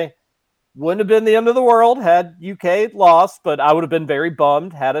Sunday. Wouldn't have been the end of the world had UK lost, but I would have been very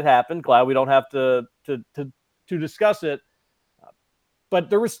bummed had it happened. Glad we don't have to discuss it. But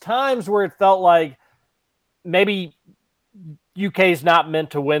there was times where it felt like maybe UK's not meant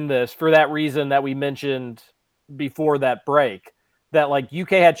to win this for that reason that we mentioned before that break. That like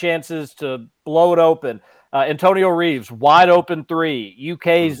UK had chances to blow it open. Antonio Reeves, wide open 3.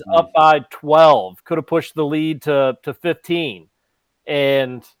 UK's up by 12. Could have pushed the lead to 15.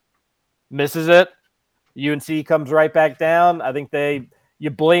 And misses it. UNC comes right back down. I think you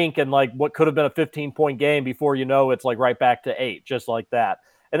blink and like what could have been a 15-point game before you know it's like right back to 8, just like that.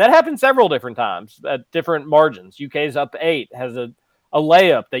 And that happened several different times at different margins. UK's up 8, has a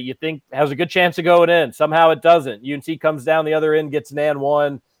layup that you think has a good chance of going in. Somehow it doesn't. UNC comes down the other end, gets an and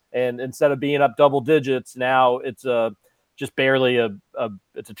 1, and instead of being up double digits, now it's just barely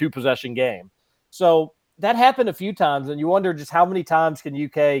it's a 2-possession game. So that happened a few times, and you wonder just how many times can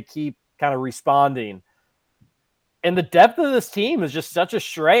UK keep kind of responding. And the depth of this team is just such a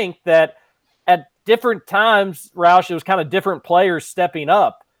strength that at different times, Roush, it was kind of different players stepping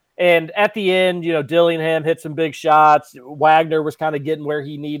up. And at the end, Dillingham hit some big shots. Wagner was kind of getting where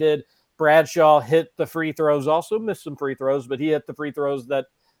he needed. Bradshaw hit the free throws, also missed some free throws, but he hit the free throws that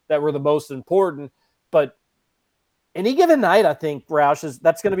were the most important. But any given night, I think, Roush,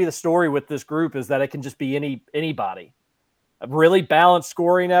 that's going to be the story with this group, is that it can just be anybody. A really balanced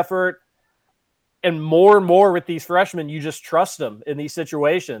scoring effort. And more with these freshmen, you just trust them in these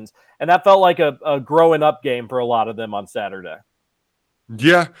situations. And that felt like a growing up game for a lot of them on Saturday.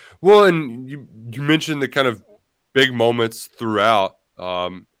 Yeah. Well, and you mentioned the kind of big moments throughout.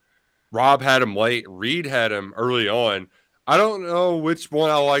 Rob had him late. Reed had him early on. I don't know which one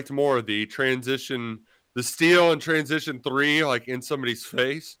I liked more, the steal and transition three, like in somebody's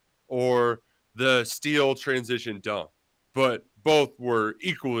face, or the steal transition dunk. But both were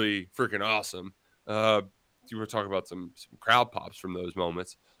equally freaking awesome. You were talking about some crowd pops from those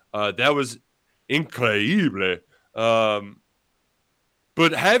moments. That was incredible.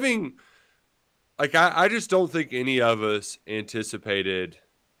 But having, I just don't think any of us anticipated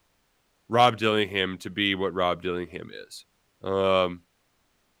Rob Dillingham to be what Rob Dillingham is.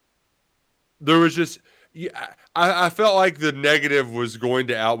 There was just, I felt like the negative was going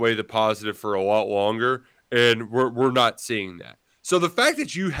to outweigh the positive for a lot longer, and we're not seeing that. So the fact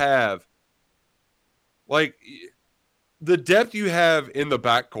that you have, the depth you have in the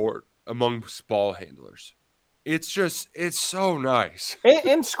backcourt amongst ball handlers, it's so nice.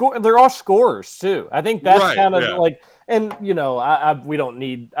 And they're all scorers too. I think that's right, kind of yeah. and we don't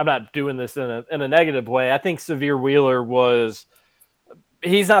need. I'm not doing this in a negative way. I think Severe Wheeler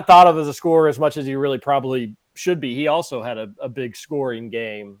he's not thought of as a scorer as much as he really probably should be. He also had a big scoring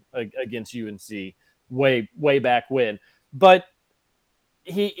game against UNC way back when, but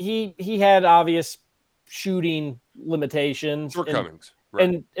he had obvious shooting limitations, shortcomings,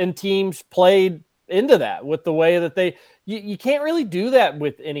 right. and teams played into that with the way that you can't really do that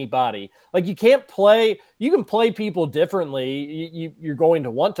with anybody. You can play people differently. You're going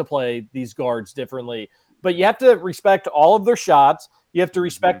to want to play these guards differently, but you have to respect all of their shots. You have to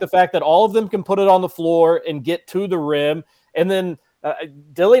respect the fact that all of them can put it on the floor and get to the rim. And then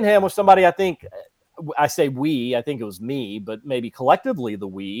Dillingham was somebody, I think it was me, but maybe collectively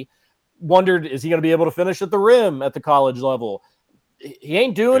we wondered, is he going to be able to finish at the rim at the college level? He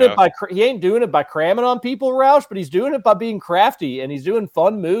ain't doing it by cramming on people, Roush, but he's doing it by being crafty, and he's doing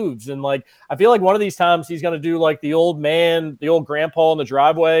fun moves. And I feel like one of these times he's going to do the old grandpa in the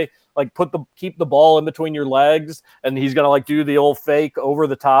driveway, keep the ball in between your legs, and he's going to do the old fake over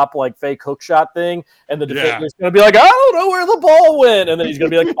the top, fake hook shot thing. And the defender's going to be I don't know where the ball went. And then he's going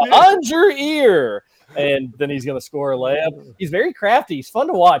to be behind your ear. And then he's going to score a layup. He's very crafty. He's fun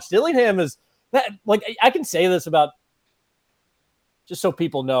to watch. Dillingham is that, I can say this about, just so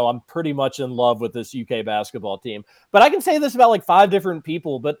people know, I'm pretty much in love with this UK basketball team. But I can say this about 5 different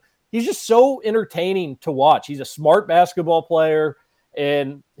people, but he's just so entertaining to watch. He's a smart basketball player,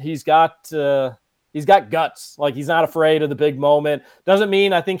 and he's got guts. He's not afraid of the big moment. Doesn't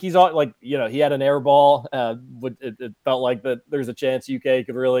mean I think he's all he had an air ball. It felt like that there's a chance UK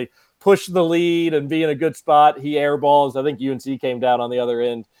could really push the lead and be in a good spot. He airballs. I think UNC came down on the other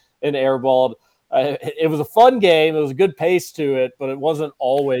end and airballed. It was a fun game. It was a good pace to it, but it wasn't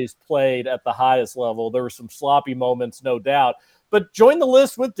always played at the highest level. There were some sloppy moments, no doubt. But join the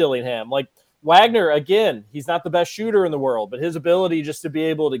list with Dillingham. Wagner, again, he's not the best shooter in the world, but his ability just to be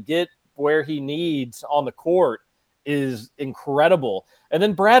able to get where he needs on the court is incredible. And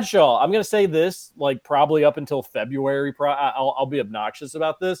then Bradshaw, I'm going to say this, probably up until February, I'll be obnoxious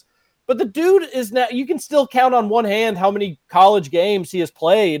about this, but the dude is now, you can still count on one hand how many college games he has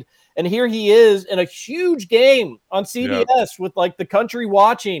played. And here he is in a huge game on CBS with the country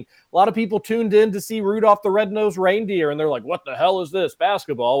watching. A lot of people tuned in to see Rudolph the Red-Nosed Reindeer, and they're like, what the hell is this,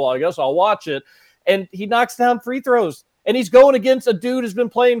 basketball? Well, I guess I'll watch it. And he knocks down free throws. And he's going against a dude who's been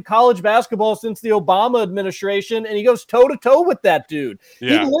playing college basketball since the Obama administration, and he goes toe-to-toe with that dude.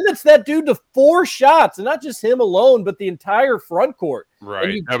 Yeah. He limits that dude to 4 shots, and not just him alone, but the entire front court.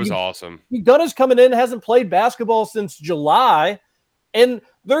 Right, that was awesome. Gunna's coming in, hasn't played basketball since July, and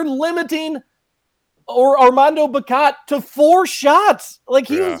they're limiting Armando Bacot to 4 shots.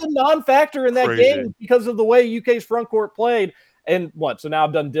 He was a non-factor in that game because of the way UK's front court played. And so now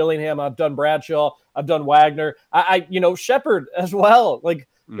I've done Dillingham, I've done Bradshaw, I've done Wagner. I Shepherd as well.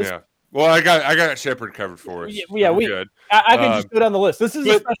 Well, I got Shepherd covered for us. Yeah, We're good. I can just go down the list. This is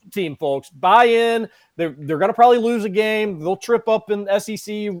a but- special team, folks. Buy in. They're going to probably lose a game. They'll trip up in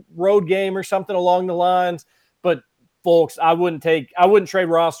SEC road game or something along the lines. But folks, I wouldn't trade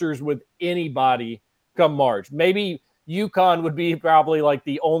rosters with anybody come March. Maybe UConn would be probably like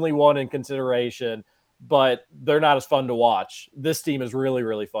the only one in consideration, but they're not as fun to watch. This team is really,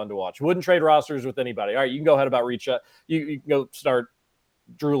 really fun to watch. Wouldn't trade rosters with anybody. All right, you can go ahead about Reed. You can go start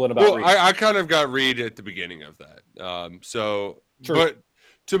drooling about Reed. I kind of got Reed at the beginning of that. True. But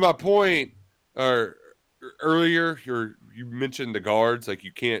to my point, earlier, you mentioned the guards. Like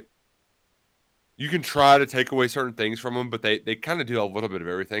you can try to take away certain things from them, but they kind of do a little bit of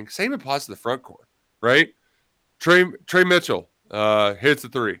everything. Same applies to the front court, right? Trey Mitchell hits a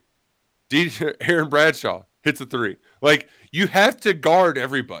three. Aaron Bradshaw hits a three. Like you have to guard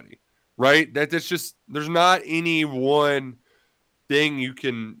everybody, right? That's just there's not any one thing you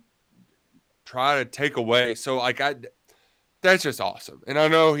can try to take away. So like that's just awesome. And I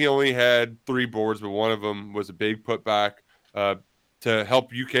know he only had 3 boards, but one of them was a big putback to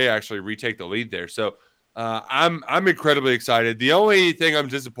help UK actually retake the lead there. So I'm incredibly excited. The only thing I'm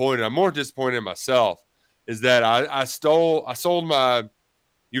more disappointed in myself, is that I sold my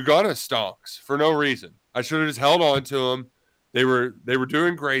Uganda stonks for no reason. I should have just held on to them. They were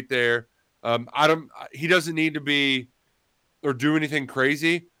doing great there. He doesn't need to be or do anything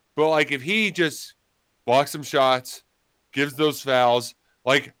crazy, but like if he just blocks some shots, gives those fouls,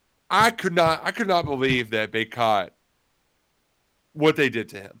 like I could not believe that they caught what they did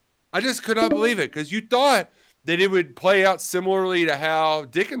to him. I just could not believe it because you thought that it would play out similarly to how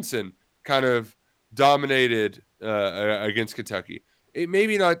Dickinson kind of dominated against Kentucky. It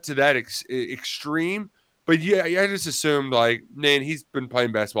maybe not to that extreme, but yeah, I just assumed like, man, he's been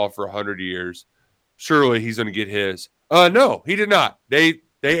playing basketball for 100 years. Surely he's going to get his. No, he did not. They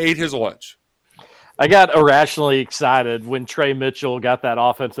ate his lunch. I got irrationally excited when Trey Mitchell got that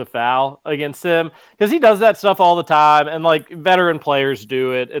offensive foul against him because he does that stuff all the time, and like veteran players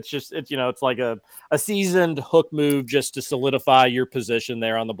do it. It's like a seasoned hook move just to solidify your position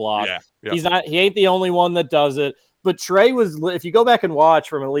there on the block. Yeah. He ain't the only one that does it. But Trey if you go back and watch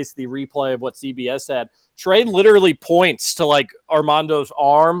from at least the replay of what CBS had, Trey literally points to like Armando's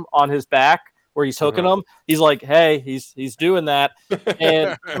arm on his back where he's hooking him. He's like, hey, he's doing that.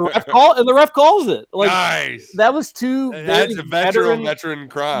 And the ref calls it. Like, nice. That was That's a veteran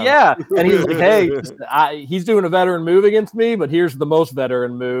crime. Yeah. And he's like, hey, he's doing a veteran move against me, but here's the most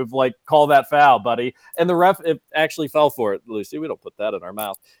veteran move. Like, call that foul, buddy. And the ref actually fell for it, Lucy. We don't put that in our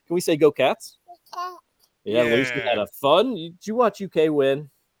mouth. Can we say go Cats? Yeah. Lucy had a fun. Did you watch UK win?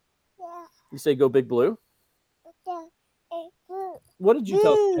 Yeah. You say go Big Blue? What did you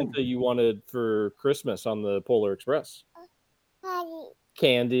tell Santa you wanted for Christmas on the Polar Express?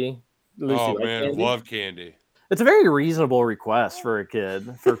 Candy. Lucy, oh, like man, candy? I love candy. It's a very reasonable request for a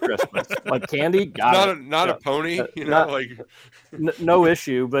kid for Christmas. Like candy, not a pony, no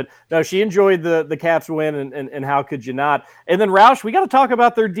issue. But no, she enjoyed the Caps win, and how could you not? And then Roush, we got to talk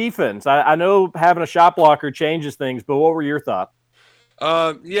about their defense. I know having a shot blocker changes things, but what were your thoughts?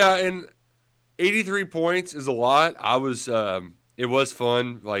 Yeah, and 83 points is a lot. It was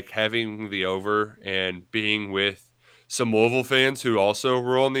fun, like having the over and being with some Louisville fans who also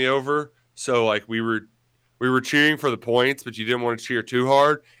were on the over. So like we were cheering for the points, but you didn't want to cheer too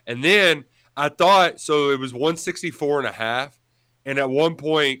hard. And then I thought, so it was 164.5. And at one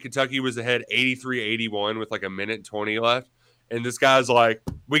point, Kentucky was ahead 83-81 with like a minute and 20 left. And this guy's like,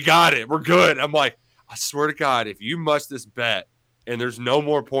 we got it. We're good. I'm like, I swear to God, if you must this bet and there's no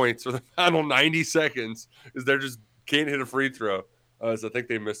more points for the final 90 seconds, is they're just can't hit a free throw. So I think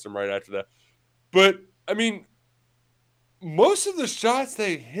they missed him right after that. But, I mean, most of the shots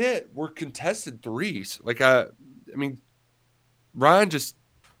they hit were contested threes. Like, I mean, Ryan just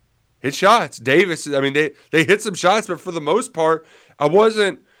hit shots. Davis, I mean, they hit some shots, but for the most part, I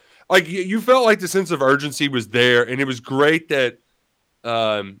wasn't – like, you felt like the sense of urgency was there, and it was great that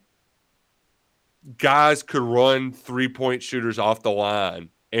guys could run three-point shooters off the line,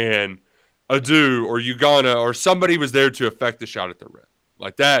 and Adu or Uganda or somebody was there to affect the shot at the rim.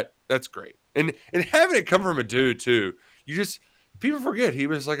 Like, that's great. And having it come from Adu, too, people forget he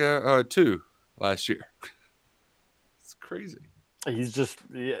was like a 2 last year. It's crazy. He's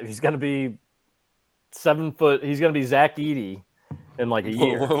going to be 7 foot. He's going to be Zach Edey in like a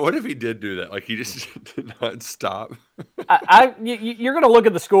year. What if he did do that? Like he just did not stop. You're going to look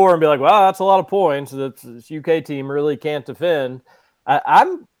at the score and be like, wow, that's a lot of points. This UK team really can't defend.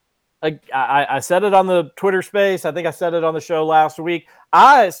 I said it on the Twitter space. I think I said it on the show last week.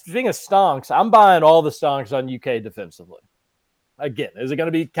 Speaking of stonks, I'm buying all the stonks on UK defensively. again, is it going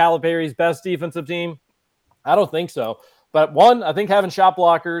to be Calipari's best defensive team? I don't think so. But one, I think having shot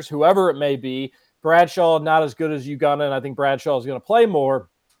blockers, whoever it may be, Bradshaw not as good as Ugonna, I think Bradshaw is going to play more.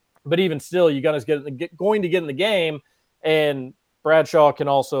 But even still, Ugonna's going to get in the game, and Bradshaw can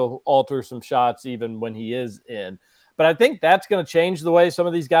also alter some shots even when he is in. But I think that's going to change the way some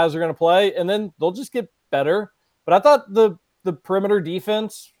of these guys are going to play, and then they'll just get better. But I thought the perimeter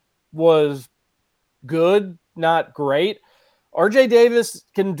defense was good, not great. RJ Davis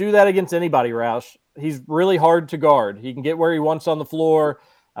can do that against anybody, Roush. He's really hard to guard. He can get where he wants on the floor.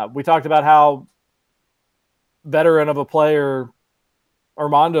 We talked about how veteran of a player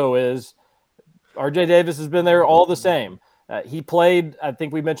Armando is. RJ Davis has been there all the same. He played, I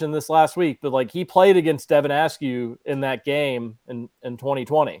think we mentioned this last week, but like he played against Devin Askew in that game in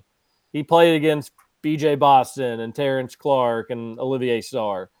 2020. He played against BJ Boston and Terrence Clark and Olivier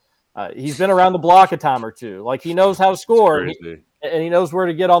Sarr. He's been around the block a time or two. Like he knows how to score and he knows where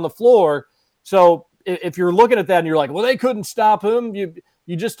to get on the floor. So if you're looking at that and you're like, well, they couldn't stop him.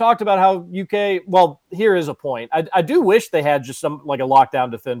 You just talked about how UK, well, here is a point. I do wish they had just some like a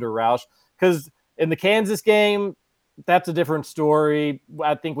lockdown defender, Roush, because in the Kansas game, that's a different story.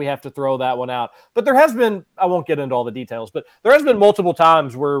 I think we have to throw that one out. But there has been, I won't get into all the details, but there has been multiple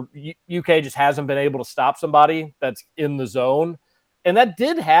times where UK just hasn't been able to stop somebody that's in the zone. And that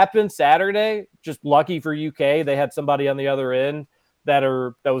did happen Saturday. Just lucky for UK. They had somebody on the other end that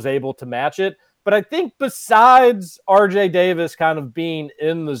was able to match it. But I think besides RJ Davis kind of being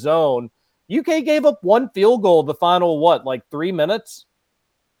in the zone, UK gave up one field goal the final, 3 minutes?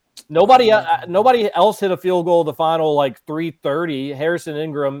 Nobody else hit a field goal the final 3:30. Harrison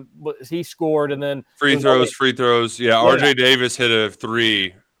Ingram, he scored, and then free throws. Yeah, RJ Davis hit a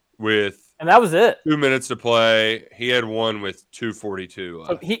 3 and that was it. 2 minutes to play. He had one with 2:42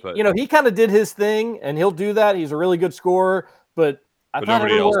 left. So he kind of did his thing, and he'll do that. He's a really good scorer, but I thought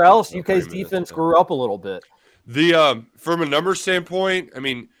everywhere else UK's defense grew up a little bit. From a number standpoint, I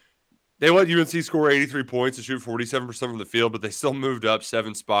mean, they let UNC score 83 points and shoot 47% from the field, but they still moved up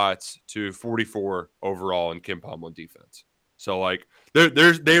 7 spots to 44 overall in KenPom on defense. So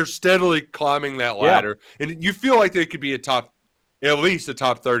they're steadily climbing that ladder, and you feel like they could be at least a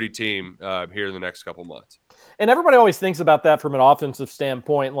top 30 team here in the next couple months. And everybody always thinks about that from an offensive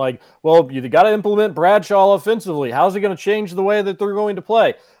standpoint. Like, well, you got to implement Bradshaw offensively. How's it going to change the way that they're going to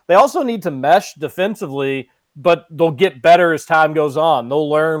play? They also need to mesh defensively, but they'll get better as time goes on. They'll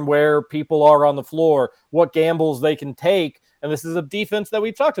learn where people are on the floor, what gambles they can take. And this is a defense that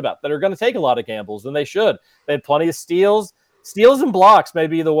we've talked about that are going to take a lot of gambles, and they should. They had plenty of steals. Steals and blocks may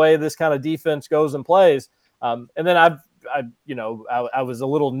be the way this kind of defense goes and plays. And then I was a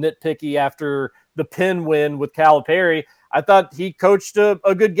little nitpicky after the Penn win with Calipari. I thought he coached a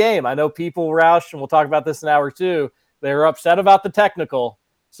good game. I know people, Roush, and we'll talk about this in hour 2, they were upset about the technical.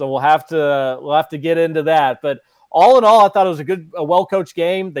 So we'll have to get into that. But all in all, I thought it was a well-coached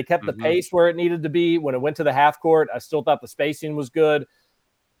game. They kept the pace where it needed to be. When it went to the half court, I still thought the spacing was good.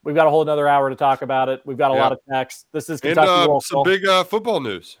 We've got a whole another hour to talk about it. We've got a lot of text. This is Kentucky Roll Call. Some big football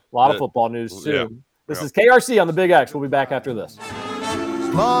news. A lot of football news, too. Yeah. This is KRC on the Big X. We'll be back after this.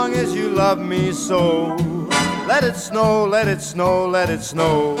 As long as you love me so, let it snow, let it snow, let it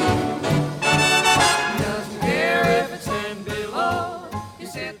snow. Doesn't care if it's 10 below. You're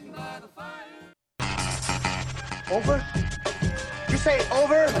sitting by the fire. Over? You say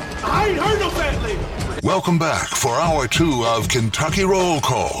over? I ain't heard no fat lady. Welcome back for hour 2 of Kentucky Roll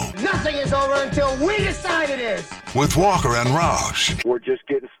Call. Nothing is over until we decide it is. With Walker and Roush. We're just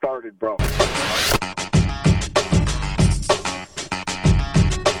getting started, bro.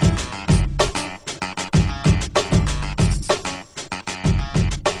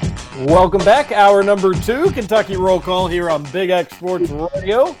 Welcome back. Hour number 2, Kentucky Roll Call here on Big X Sports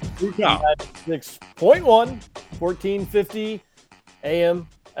Radio. 6.1, 1450 AM,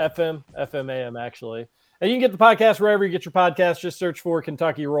 FM, AM actually. And you can get the podcast wherever you get your podcast. Just search for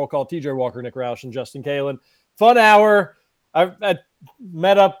Kentucky Roll Call. TJ Walker, Nick Roush, and Justin Kalen. Fun hour. I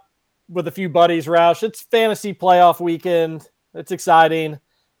met up with a few buddies, Roush. It's fantasy playoff weekend. It's exciting.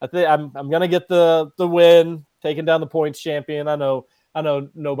 I think I'm going to get the win, taking down the points champion. I know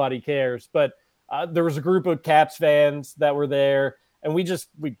nobody cares, but there was a group of Caps fans that were there, and we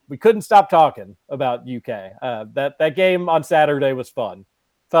couldn't stop talking about UK. That game on Saturday was fun.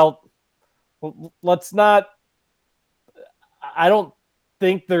 I don't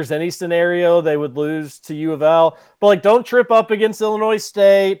think there's any scenario they would lose to U of L, but don't trip up against Illinois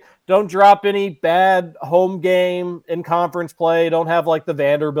State. Don't drop any bad home game in conference play. Don't have the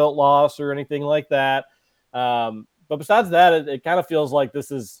Vanderbilt loss or anything like that. But besides that, it kind of feels like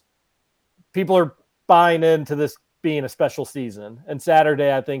people are buying into this being a special season. And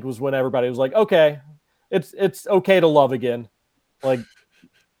Saturday, I think, was when everybody was like, okay, it's okay to love again. Like,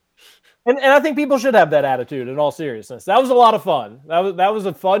 and I think people should have that attitude in all seriousness. That was a lot of fun. That was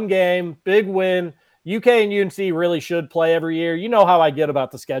a fun game, big win. UK and UNC really should play every year. You know how I get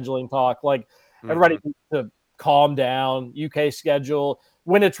about the scheduling talk. Like, everybody needs to calm down. UK schedule.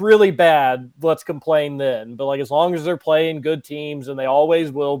 When it's really bad, let's complain then. But, like, as long as they're playing good teams, and they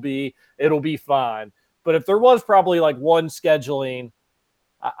always will be, it'll be fine. But if there was probably, like, one scheduling,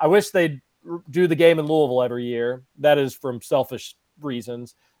 I wish they'd do the game in Louisville every year. That is from selfish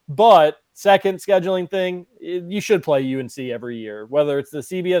reasons. But second scheduling thing, you should play UNC every year, whether it's the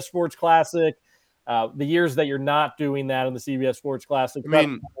CBS Sports Classic, the years that you're not doing that in the CBS Sports Classic. That's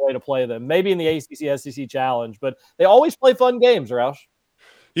the way to play them. Maybe in the ACC SEC Challenge, but they always play fun games, Roush.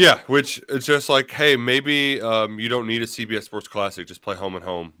 Yeah, which it's just like, hey, maybe you don't need a CBS Sports Classic. Just play home and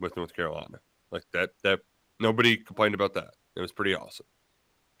home with North Carolina. Like that nobody complained about that. It was pretty awesome.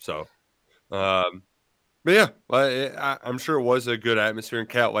 So, but yeah, I'm sure it was a good atmosphere in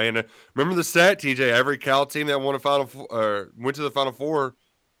Catlanta. Remember the stat, TJ? Every Cal team that went to the Final Four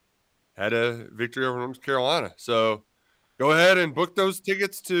had a victory over North Carolina. So go ahead and book those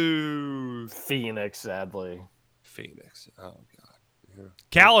tickets to Phoenix. Sadly, Phoenix. Oh God. Yeah.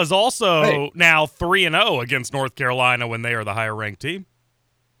 Cal is also now 3-0 against North Carolina when they are the higher ranked team.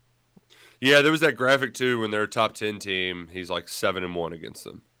 Yeah, there was that graphic too when they're a top 10 team. He's like 7-1 against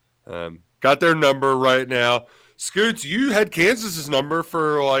them. Got their number right now. Scoots, you had Kansas's number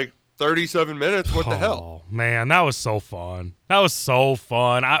for like 37 minutes. What the hell? Man, that was so fun.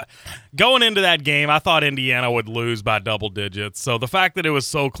 Going into that game, I thought Indiana would lose by double digits. So the fact that it was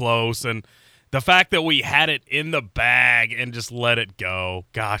so close and the fact that we had it in the bag and just let it go,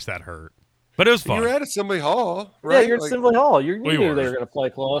 gosh, that hurt. But it was fun. You're at Assembly Hall, right? Yeah, you're at Assembly Hall. You knew they were going to play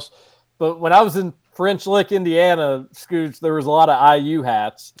close. But when I was in French Lick, Indiana, Scoots, there was a lot of IU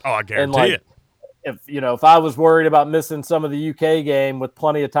hats. Oh, I guarantee it. If I was worried about missing some of the UK game with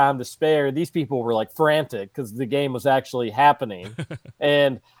plenty of time to spare, these people were like frantic because the game was actually happening.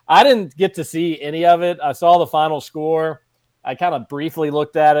 And I didn't get to see any of it. I saw the final score. I kind of briefly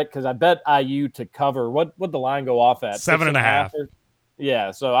looked at it because I bet IU to cover. What would the line go off at? 7.5. Yeah,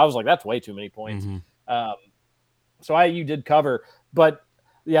 so I was like, that's way too many points. Mm-hmm. So IU did cover, but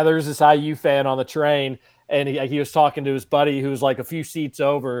yeah, there's this IU fan on the train, and he was talking to his buddy who was like a few seats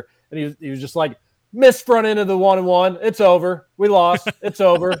over, and he was just like, missed front end of the 1-1. It's over. We lost. It's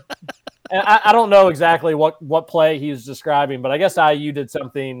over. And I don't know exactly what play he was describing, but I guess IU did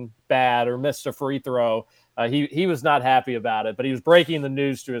something bad or missed a free throw. He was not happy about it, but he was breaking the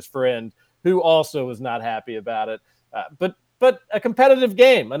news to his friend, who also was not happy about it. But a competitive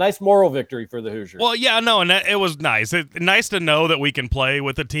game, a nice moral victory for the Hoosiers. Well, yeah, no, and it was nice. Nice to know that we can play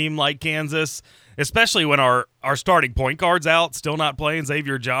with a team like Kansas, especially when our starting point guard's out, still not playing,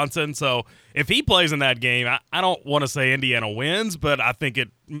 Xavier Johnson. So if he plays in that game, I don't want to say Indiana wins, but I think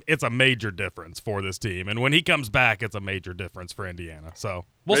it's a major difference for this team. And when he comes back, it's a major difference for Indiana. So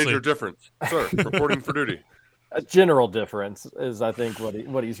we'll see. Major difference, sir. Reporting for duty. A general difference is, I think,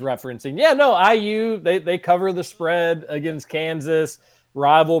 what he's referencing. Yeah, no, IU, they cover the spread against Kansas.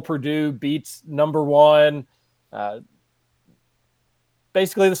 Rival Purdue beats number one.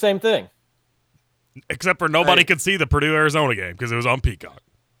 Basically the same thing. Except for nobody could see the Purdue-Arizona game because it was on Peacock.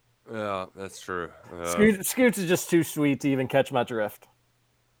 Yeah, that's true. Scoots is just too sweet to even catch my drift.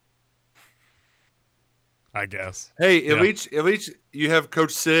 I guess. Hey, at least you have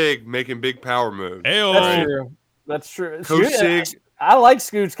Coach Sig making big power moves. That's true. Coach Sig. I like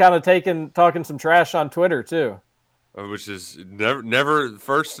Scoots kind of talking some trash on Twitter too. Which is never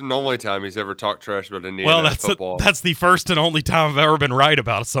first and only time he's ever talked trash about Indiana football. That's the first and only time I've ever been right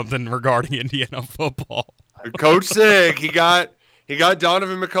about something regarding Indiana football. Coach Sig, he got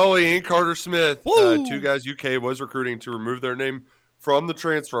Donovan McCulley and Carter Smith, two guys UK was recruiting to remove their name from the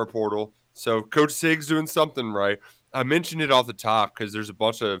transfer portal. So Coach Sig's doing something right. I mentioned it off the top because there's a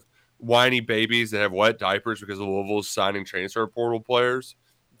bunch of whiny babies that have wet diapers because Louisville's signing transfer portal players.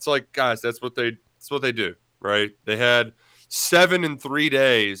 It's like, guys, that's what they do, right? They had 7 in 3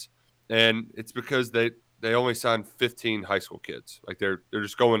 days, and it's because they only signed 15 high school kids. Like they're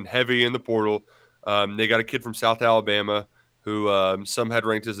just going heavy in the portal. They got a kid from South Alabama who some had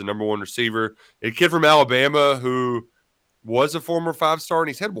ranked as the number 1 receiver. A kid from Alabama who was a former 5-star, and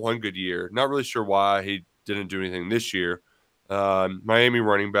he's had one good year. Not really sure why he didn't do anything this year. Miami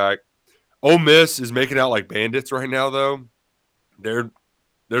running back. Ole Miss is making out like bandits right now, though. They're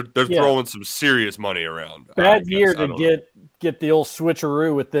They're throwing some serious money around. Bad year to get the old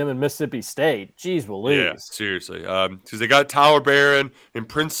switcheroo with them in Mississippi State. Jeez, Louise. Yeah, seriously. Because they got Tyler Barron and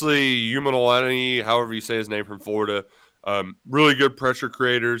Princely Umanalani, however you say his name, from Florida. Really good pressure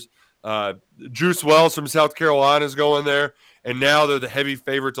creators. Juice Wells from South Carolina is going there. And now they're the heavy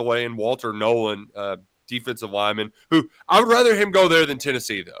favorite to lay in Walter Nolan, defensive lineman, who I would rather him go there than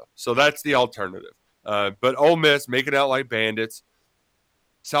Tennessee, though. So that's the alternative. But Ole Miss making out like bandits.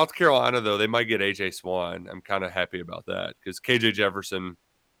 South Carolina, though, they might get A.J. Swan. I'm kind of happy about that because K.J. Jefferson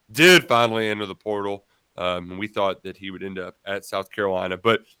did finally enter the portal. And we thought that he would end up at South Carolina.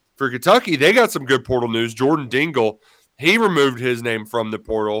 But for Kentucky, they got some good portal news. Jordan Dingle, he removed his name from the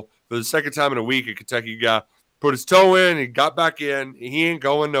portal for the second time in a week. A Kentucky guy put his toe in, he got back in. He ain't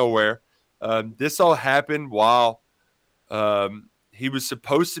going nowhere. This all happened while he was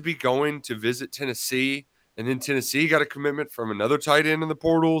supposed to be going to visit Tennessee. And then Tennessee got a commitment from another tight end in the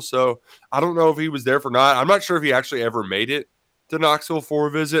portal. So I don't know if he was there for not. I'm not sure if he actually ever made it to Knoxville for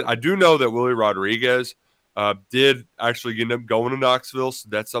a visit. I do know that Willie Rodriguez did actually end up going to Knoxville. So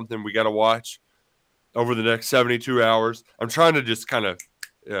that's something we got to watch over the next 72 hours. I'm trying to just kind of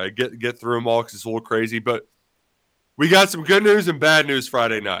get through them all because it's a little crazy. But we got some good news and bad news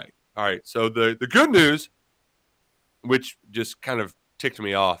Friday night. All right. So the good news, which just kind of ticked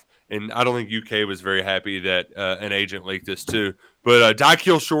me off, and I don't think UK was very happy that an agent leaked this too. But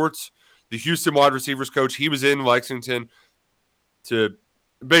Dykeel Shorts, the Houston wide receivers coach, he was in Lexington to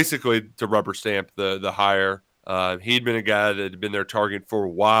basically to rubber stamp the hire. He'd been a guy that had been their target for a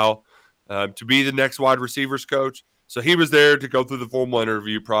while to be the next wide receivers coach. So he was there to go through the formal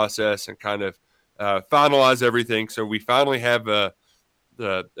interview process and kind of finalize everything. So we finally have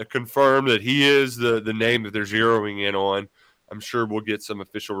confirmed that he is the name that they're zeroing in on. I'm sure we'll get some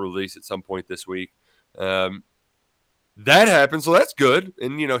official release at some point this week. That happened, so that's good.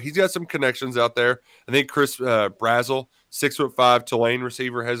 And, he's got some connections out there. I think Chris Brazel, 6'5" Tulane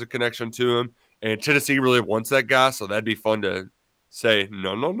receiver, has a connection to him. And Tennessee really wants that guy, so that'd be fun to say,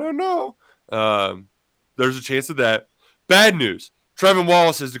 no. There's a chance of that. Bad news. Trevin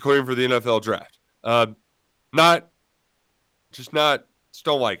Wallace is declaring for the NFL draft. Just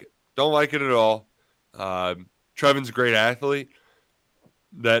don't like it. Don't like it at all. Trevin's a great athlete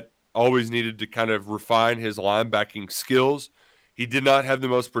that always needed to kind of refine his linebacking skills. He did not have the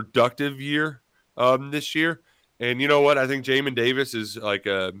most productive year this year. And you know what? I think Jamin Davis is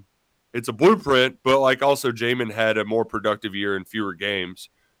it's a blueprint, but also Jamin had a more productive year in fewer games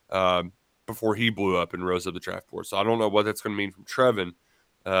before he blew up and rose up the draft board. So I don't know what that's going to mean from Trevin.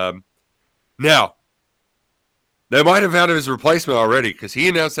 Now, they might have had his replacement already because he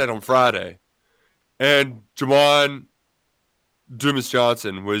announced that on Friday. And Jamon Dumas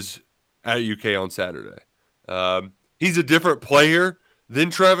Johnson was at UK on Saturday. He's a different player than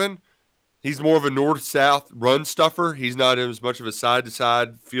Trevin. He's more of a north-south run stuffer. He's not as much of a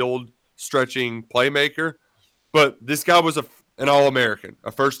side-to-side field stretching playmaker. But this guy was an All-American,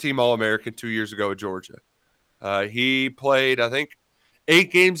 a first-team All-American 2 years ago at Georgia. He played, I think,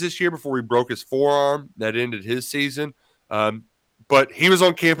 8 games this year before he broke his forearm. That ended his season. But he was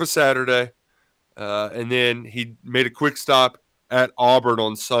on campus Saturday. And then he made a quick stop at Auburn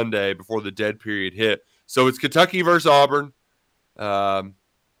on Sunday before the dead period hit. So it's Kentucky versus Auburn.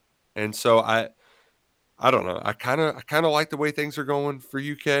 And so I don't know. I kind of like the way things are going for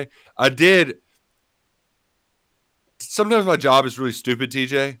UK. Sometimes my job is really stupid,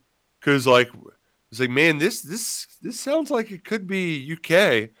 TJ, because it's like, man, this sounds like it could be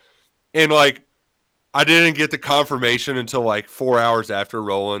UK. And I didn't get the confirmation until 4 hours after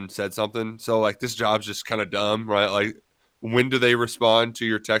Roland said something. So this job's just kind of dumb, right? When do they respond to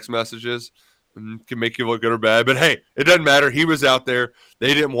your text messages? It can make you look good or bad. But hey, it doesn't matter. He was out there.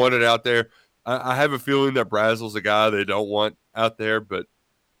 They didn't want it out there. I have a feeling that Brazel's a guy they don't want out there, but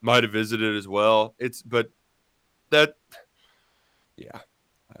might have visited as well. The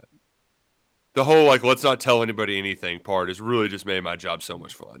whole let's not tell anybody anything part has really just made my job so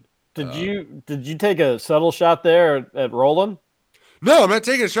much fun. Did you take a subtle shot there at Roland? No, I'm not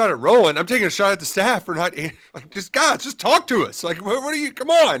taking a shot at Roland. I'm taking a shot at the staff for not just talk to us. What are you?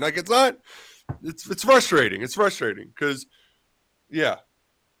 Come on, it's not. It's frustrating. It's frustrating because, yeah,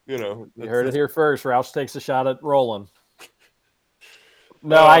 you heard it here first. Roush takes a shot at Roland.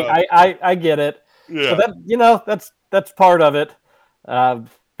 No, I get it. Yeah, but that's part of it.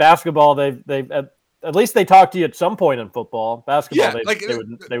 Basketball, they at least they talk to you at some point in football. Basketball, yeah,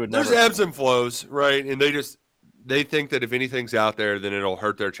 they would there's never. ebbs and flows, right? And they think that if anything's out there, then it'll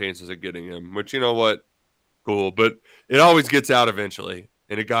hurt their chances of getting him. Which, you know what, cool, but it always gets out eventually,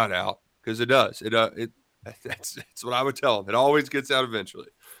 and it got out because it does. That's what I would tell them. It always gets out eventually.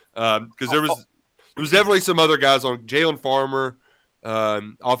 because there was definitely some other guys on Jalen Farmer,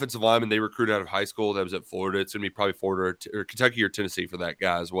 offensive lineman they recruited out of high school that was at Florida. It's going to be probably Florida or Kentucky or Tennessee for that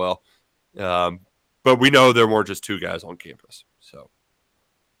guy as well. But we know there weren't just two guys on campus. So,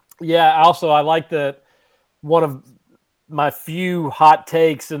 yeah. Also, I like that one of my few hot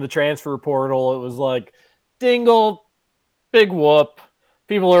takes in the transfer portal. It was like, Dingle, big whoop.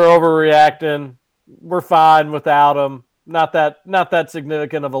 People are overreacting. We're fine without him. Not that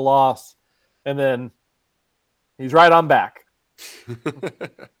significant of a loss. And then he's right on back.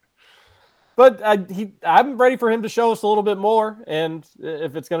 But I'm ready for him to show us a little bit more. And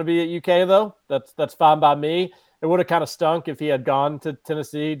if it's going to be at UK, though, that's fine by me. It would have kind of stunk if he had gone to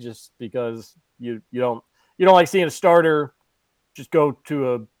Tennessee, just because you don't like seeing a starter just go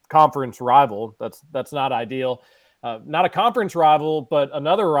to a conference rival. That's not ideal. Not a conference rival, but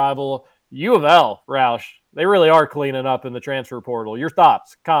another rival, U of L, Roush. They really are cleaning up in the transfer portal. Your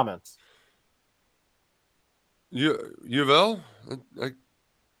thoughts, comments? U of L?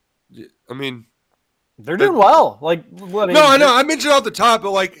 I mean, they're doing well. Like, what? No, I know. I mentioned off the top,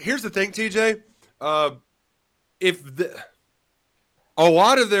 but like, here's the thing, TJ. A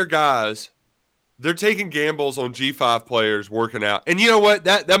lot of their guys, they're taking gambles on G5 players working out, and you know what?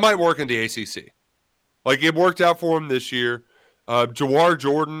 That might work in the ACC. Like, it worked out for him this year. Jawar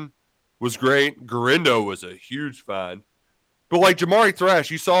Jordan was great. Garindo was a huge find. But like Jamari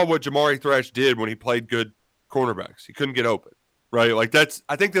Thrash, you saw what Jamari Thrash did when he played good cornerbacks. He couldn't get open, right? Like,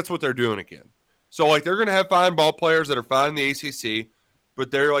 I think that's what they're doing again. So like, they're going to have fine ball players that are fine in the ACC, but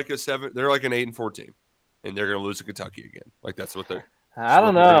they're like an 8-4 team, and they're going to lose to Kentucky again. Like, that's what they're. I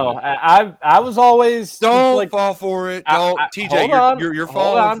don't know. I was always don't fall for it. Don't, TJ. You're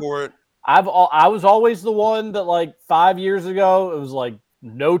falling for it. I was always the one that, like, 5 years ago, it was like,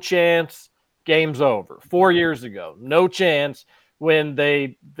 no chance, game's over. 4 years ago, no chance, when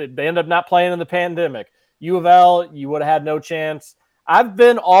they end up not playing in the pandemic. U of L, you would have had no chance. I've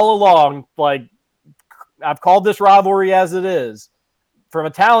been all along, like, I've called this rivalry as it is. From a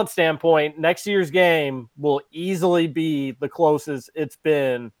talent standpoint, next year's game will easily be the closest it's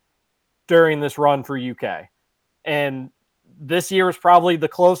been during this run for UK. And this year was probably the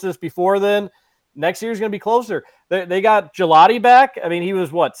closest before then. Next year's going to be closer. They got Gelati back. I mean, he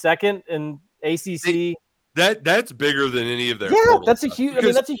was second in ACC. That's bigger than any of their. Yeah, that's a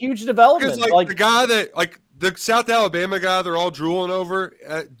huge. That's a huge development. Because like the guy that, like, the South Alabama guy, they're all drooling over.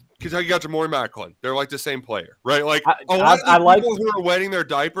 Kentucky got Jamori Macklin. They're like the same player, right? Like, a lot of people who are wetting their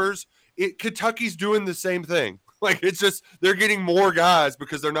diapers, Kentucky's doing the same thing. Like, it's just they're getting more guys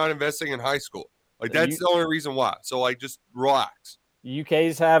because they're not investing in high school. Like, that's the only reason why. So, like, just relax.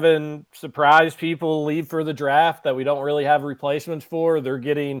 UK's having surprise people leave for the draft that we don't really have replacements for. They're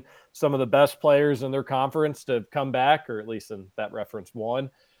getting some of the best players in their conference to come back, or at least in that reference one.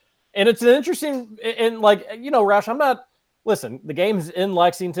 And it's an interesting, and like, Roush, listen, the game's in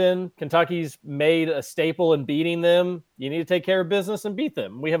Lexington. Kentucky's made a staple in beating them. You need to take care of business and beat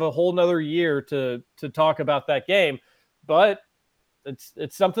them. We have a whole nother year to talk about that game, but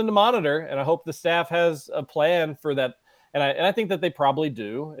it's something to monitor. And I hope the staff has a plan for that. And I think that they probably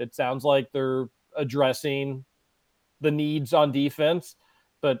do. It sounds like they're addressing the needs on defense,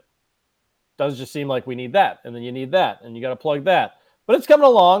 but it does just seem like we need that. And then you need that, and you got to plug that. But it's coming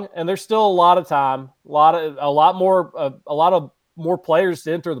along, and there's still a lot of time, a lot more players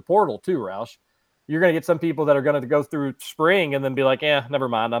to enter the portal too, Roush. You're going to get some people that are going to go through spring and then be like, never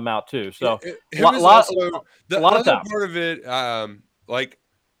mind, I'm out too. So the other part of it, like,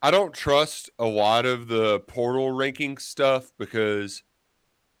 I don't trust a lot of the portal ranking stuff because,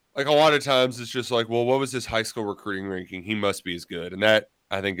 like, a lot of times it's just like, well, what was his high school recruiting ranking? He must be as good, and that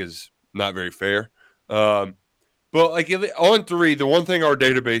I think is not very fair. But like on 3, the one thing our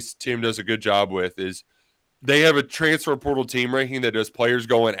database team does a good job with is they have a transfer portal team ranking that does players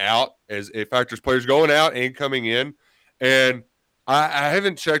going out, as it factors players going out and coming in. And I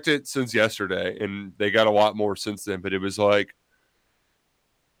haven't checked it since yesterday, and they got a lot more since then. But it was like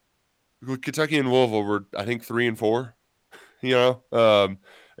Kentucky and Louisville were, I think, 3 and 4.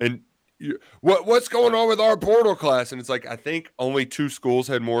 And what's going on with our portal class? And it's like, I think only 2 schools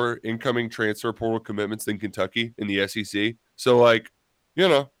had more incoming transfer portal commitments than Kentucky in the SEC. So, like,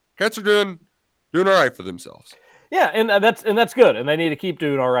 Cats are doing all right for themselves. Yeah, and that's good, and they need to keep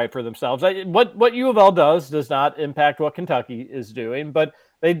doing all right for themselves. What U of L does not impact what Kentucky is doing, but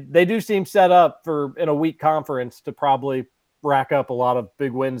they do seem set up for, in a weak conference, to probably rack up a lot of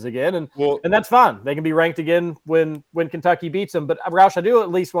big wins again, and that's fine. They can be ranked again when Kentucky beats them. But Roush, I do at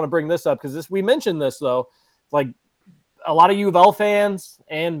least want to bring this up because we mentioned this though, like a lot of U of L fans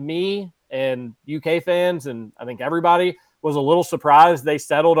and me and UK fans, and I think everybody, was a little surprised they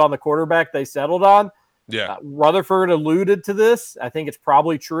settled on the quarterback they settled on. Yeah. Rutherford alluded to this. I think it's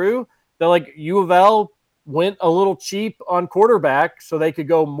probably true that like U of L went a little cheap on quarterback so they could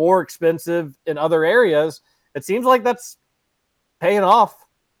go more expensive in other areas. It seems like that's paying off.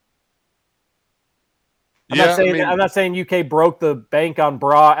 I'm not saying UK broke the bank on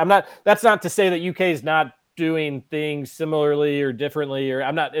Brock. That's not to say that UK is not doing things similarly or differently, or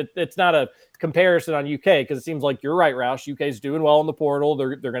it's not a comparison on UK, because it seems like you're right, Roush. UK is doing well in the portal.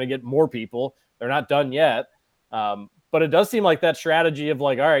 They're going to get more people. They're not done yet. But it does seem like that strategy of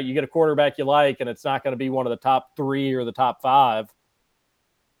like, all right, you get a quarterback you like, and it's not going to be one of the top 3 or the top 5.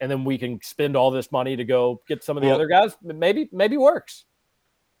 And then we can spend all this money to go get some of the other guys. Maybe works.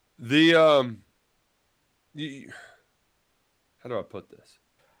 How do I put this?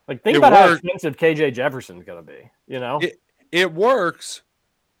 Like, think about how expensive KJ Jefferson's going to be, you know? It works,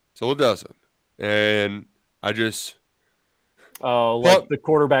 so it doesn't. And I just... the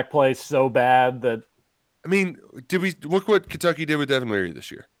quarterback plays so bad that... I mean, did we look what Kentucky did with Devin Leary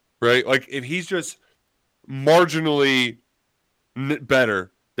this year, right? Like, if he's just marginally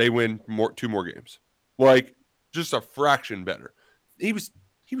better, they win 2 more games. Like, just a fraction better. He was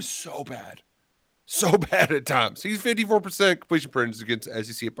so bad. So bad at times. He's 54% completion percentage against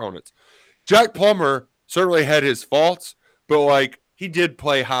SEC opponents. Jack Plummer certainly had his faults, but like he did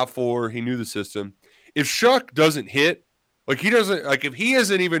play high 4. He knew the system. If Shuck doesn't hit, like he doesn't, like if he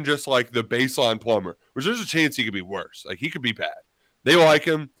isn't even just like the baseline Plummer, which there's a chance he could be worse. Like he could be bad. They like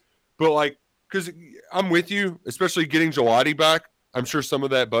him, but like, because I'm with you, especially getting Gelati back. I'm sure some of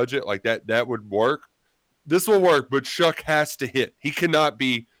that budget like that would work. This will work, but Shuck has to hit. He cannot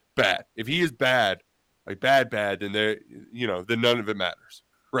be bad. If he is bad, like bad, then then none of it matters,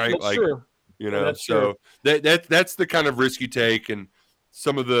 right? That's like, true. That's so true. That's the kind of risk you take, and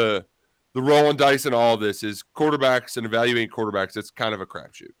some of the rolling dice and all of this is quarterbacks and evaluating quarterbacks. It's kind of a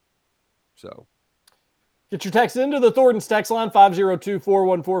crapshoot. So, get your text into the Thornton's text line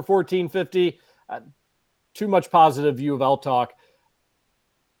 502-414-1450. Too much positive U of L talk.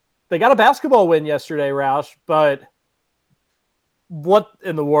 They got a basketball win yesterday, Roush, but what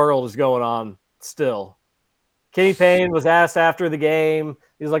in the world is going on still? Kenny Payne was asked after the game.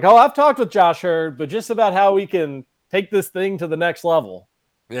 He's like, I've talked with Josh Hurd, but just about how we can take this thing to the next level.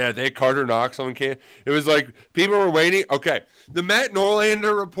 Yeah, they had Carter Knox on It was like people were waiting. Okay, the Matt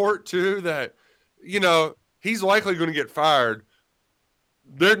Norlander report, too, that, he's likely going to get fired.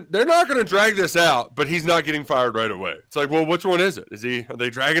 They're not going to drag this out, but he's not getting fired right away. It's like, well, which one is it? Are they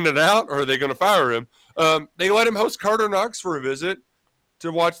dragging it out, or are they going to fire him? They let him host Carter Knox for a visit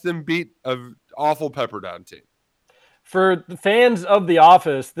to watch them beat an awful Pepperdine team. For the fans of The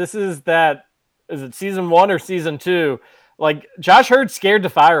Office, is it season 1 or season 2? Like, Josh Hurd's scared to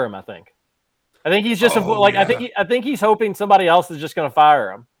fire him, I think. I think he's just I think he's hoping somebody else is just going to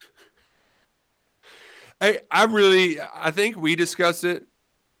fire him. I think we discussed it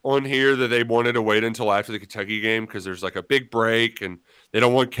on here that they wanted to wait until after the Kentucky game because there's like a big break and they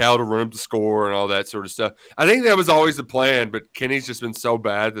don't want Cal to run up the score and all that sort of stuff. I think that was always the plan, but Kenny's just been so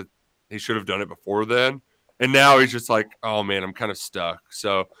bad that he should have done it before then. And now he's just like, oh man, I'm kind of stuck.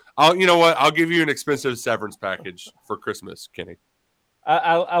 So I'll give you an expensive severance package for Christmas, Kenny.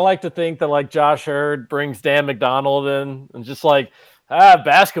 I like to think that like Josh Hurd brings Dan McDonald in and just like,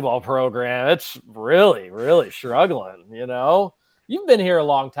 basketball program, it's really, really struggling, You've been here a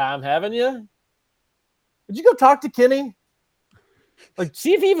long time, haven't you? Would you go talk to Kenny? Like,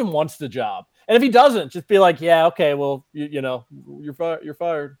 see if he even wants the job. And if he doesn't, just be like, yeah, okay, well, you're fired. You're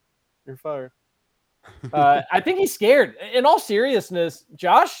fired. You're fired. I think he's scared. In all seriousness,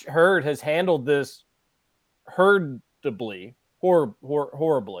 Josh Hurd has handled this horribly.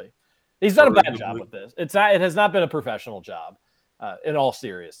 He's done a bad job with this. It has not been a professional job. In all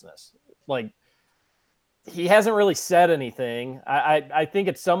seriousness, like he hasn't really said anything. I think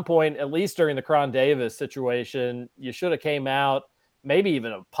at some point, at least during the Cron Davis situation, you should have came out, maybe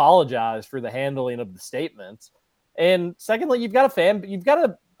even apologized for the handling of the statements. And secondly, you've got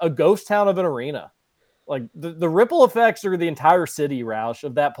a ghost town of an arena. Like the ripple effects are the entire city, Roush,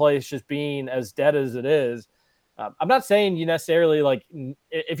 of that place just being as dead as it is. I'm not saying you necessarily like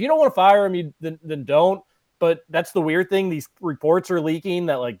if you don't want to fire him, then don't. But that's the weird thing. These reports are leaking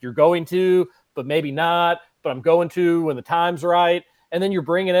that like you're going to, but maybe not. But I'm going to when the time's right. And then you're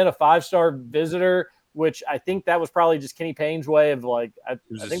bringing in a 5-star visitor, which I think that was probably just Kenny Payne's way of like, I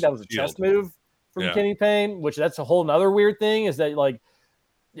think that was a chess move from Kenny Payne, which that's a whole nother weird thing is that like,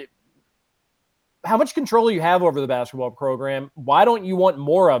 how much control you have over the basketball program. Why don't you want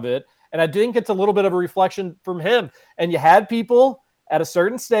more of it? And I think it's a little bit of a reflection from him. And you had people at a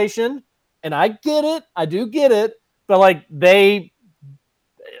certain station, and I get it. I do get it. but like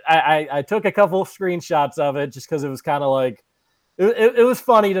I took a couple of screenshots of it just because it was kind of like it was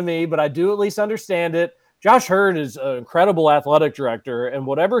funny to me, but I do at least understand it. Josh Hurd is an incredible athletic director, and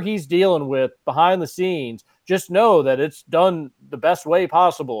whatever he's dealing with behind the scenes, just know that it's done the best way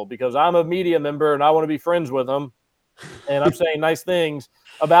possible because I'm a media member and I want to be friends with him, and I'm saying nice things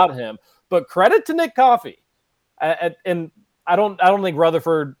about him. But credit to Nick Coffey, and I don't think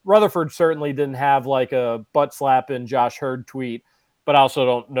Rutherford certainly didn't have like a butt slap in Josh Hurd tweet, but I also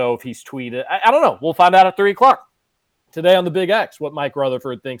don't know if he's tweeted. I don't know. We'll find out at 3:00 today on the Big X what Mike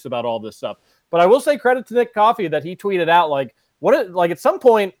Rutherford thinks about all this stuff. But I will say credit to Nick Coffey that he tweeted out like at some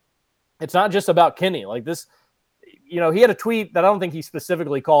point it's not just about Kenny. Like this, he had a tweet that I don't think he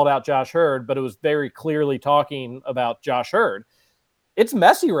specifically called out Josh Hurd, but it was very clearly talking about Josh Hurd. It's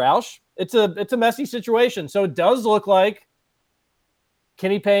messy, Roush. It's a messy situation. So it does look like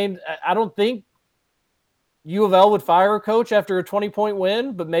Kenny Payne. I don't think U of L would fire a coach after a 20-point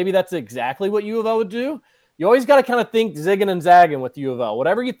win, but maybe that's exactly what U of L would do. You always got to kind of think zigging and zagging with U of L.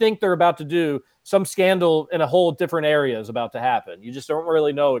 Whatever you think they're about to do, some scandal in a whole different area is about to happen. You just don't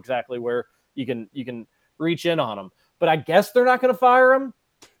really know exactly where you can reach in on them. But I guess they're not going to fire him.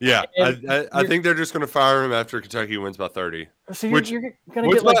 Yeah, I think they're just going to fire him after Kentucky wins by 30. So you're going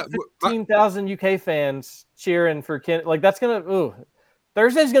to get like 15,000 UK fans cheering for Ken. Like that's going to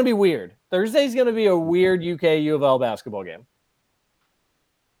Thursday's going to be weird. Thursday's going to be a weird UK U of L basketball game.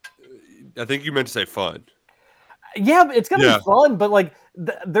 I think you meant to say fun. Yeah, it's going to be fun, but like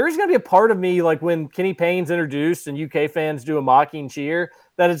there's going to be a part of me like when Kenny Payne's introduced and UK fans do a mocking cheer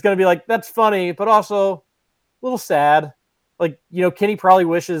that it's going to be like, that's funny, but also a little sad. Like, Kenny probably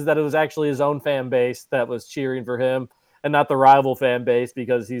wishes that it was actually his own fan base that was cheering for him and not the rival fan base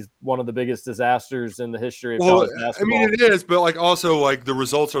because he's one of the biggest disasters in the history of college basketball. I mean, it is, but like also like the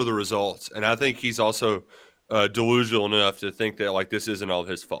results are the results. And I think he's also delusional enough to think that like this isn't all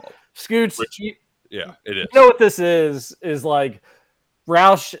his fault. Scoots, yeah, it is. You know what this is like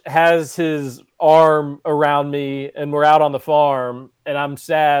Roush has his arm around me and we're out on the farm and I'm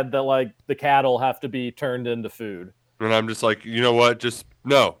sad that like the cattle have to be turned into food. And I'm just like, you know what? Just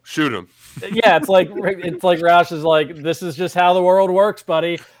no, shoot him. Yeah, it's like Roush is like, this is just how the world works,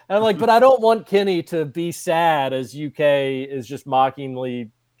 buddy. And I'm like, but I don't want Kenny to be sad as UK is just mockingly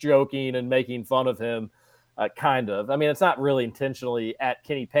joking and making fun of him. Kind of. I mean, it's not really intentionally at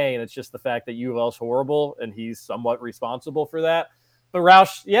Kenny Payne. It's just the fact that U of L's horrible and he's somewhat responsible for that. But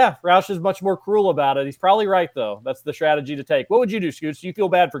Roush is much more cruel about it. He's probably right, though. That's the strategy to take. What would you do, Scoots? Do you feel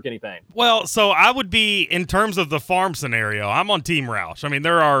bad for Kenny Payne? Well, so I would be, in terms of the farm scenario, I'm on Team Roush. I mean,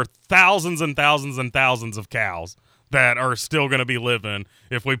 there are thousands and thousands and thousands of cows that are still going to be living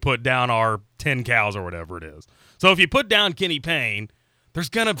if we put down our 10 cows or whatever it is. So if you put down Kenny Payne, there's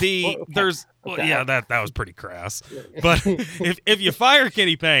going to be that was pretty crass. But if you fire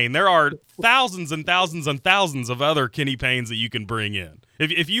Kenny Payne, there are thousands and thousands and thousands of other Kenny Paynes that you can bring in.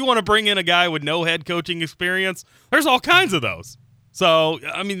 If you want to bring in a guy with no head coaching experience, there's all kinds of those. So,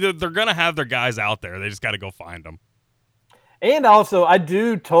 I mean, they're going to have their guys out there. They just got to go find them. And also, I'll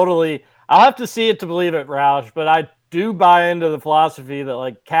have to see it to believe it, Roush, but I do buy into the philosophy that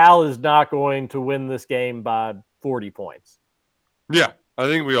like Cal is not going to win this game by 40 points. Yeah. I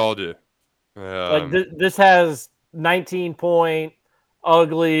think we all do. This has 19-point,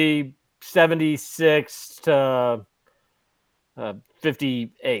 ugly 76 to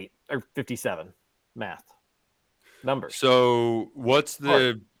 58 or 57 math numbers. So what's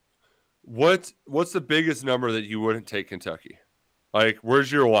the biggest number that you wouldn't take Kentucky? Like,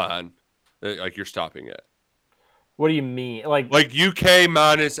 where's your line that like you're stopping at? What do you mean? Like UK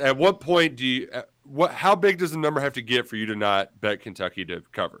minus? At what point do you? How big does the number have to get for you to not bet Kentucky to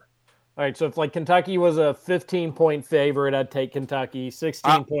cover? All right, so if like Kentucky was a 15-point favorite, I'd take Kentucky.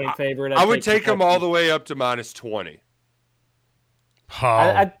 16-point favorite, I would take them all the way up to minus 20.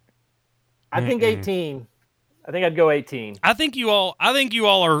 I think 18. I think I'd go 18. I think you all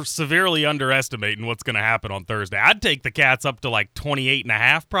are severely underestimating what's going to happen on Thursday. I'd take the Cats up to like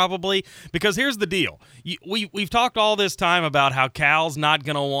 28.5 probably, because here's the deal. We've talked all this time about how Cal's not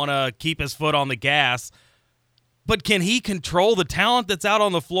going to want to keep his foot on the gas, but can he control the talent that's out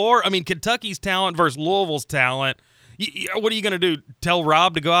on the floor? I mean, Kentucky's talent versus Louisville's talent. What are you going to do? Tell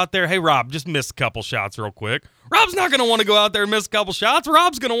Rob to go out there? Hey, Rob, just miss a couple shots real quick. Rob's not going to want to go out there and miss a couple shots.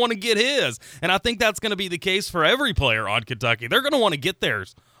 Rob's going to want to get his. And I think that's going to be the case for every player on Kentucky. They're going to want to get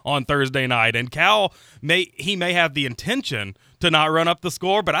theirs on Thursday night. And Cal, may have the intention to not run up the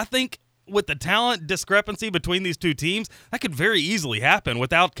score, but I think with the talent discrepancy between these two teams, that could very easily happen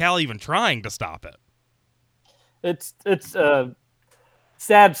without Cal even trying to stop it. It's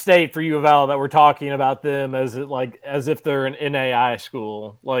sad state for U of L that we're talking about them as if they're an NAI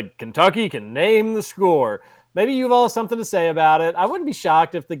school. Like Kentucky can name the score. Maybe U of L has something to say about it. I wouldn't be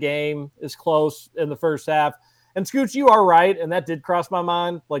shocked if the game is close in the first half. And Scooch, you are right, and that did cross my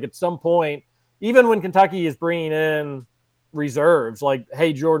mind. Like at some point, even when Kentucky is bringing in reserves, like,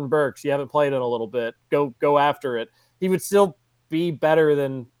 hey, Jordan Burks, you haven't played in a little bit. Go after it. He would still be better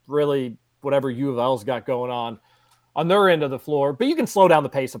than really whatever U of L's got going on their end of the floor, but you can slow down the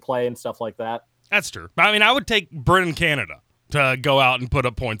pace of play and stuff like that. That's true. I mean, I would take Brennan Canada to go out and put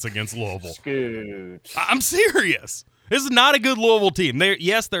up points against Louisville. Scooch. I'm serious. This is not a good Louisville team.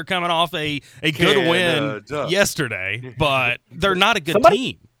 They're coming off a good win yesterday, but they're not a good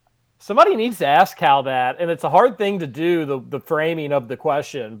team. Somebody needs to ask Cal that, and it's a hard thing to do, the framing of the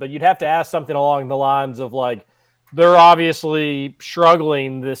question, but you'd have to ask something along the lines of, like, they're obviously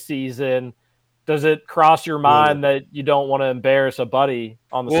struggling this season. Does it cross your mind that you don't want to embarrass a buddy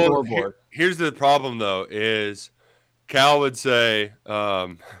on the scoreboard? Here's the problem, though, is Cal would say,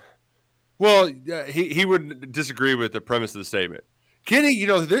 he would disagree with the premise of the statement. Kenny,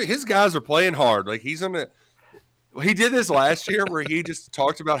 his guys are playing hard. Like, he did this last year where he just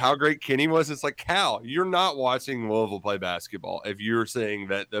talked about how great Kenny was. It's like, Cal, you're not watching Louisville play basketball if you're saying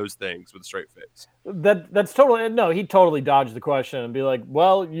those things with a straight face. That's totally no. He totally dodged the question and be like,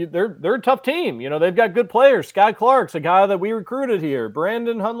 "Well, they're a tough team. They've got good players. Sky Clark's a guy that we recruited here.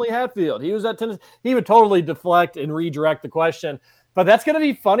 Brandon Hunley Hatfield. He was at Tennessee." He would totally deflect and redirect the question. But that's going to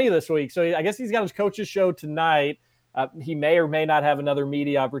be funny this week. So I guess he's got his coach's show tonight. He may or may not have another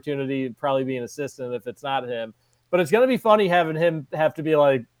media opportunity. Probably be an assistant if it's not him. But it's going to be funny having him have to be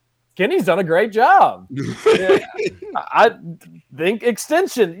like, Kenny's done a great job. I think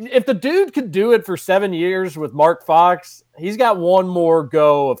extension. If the dude could do it for 7 years with Mark Fox, he's got one more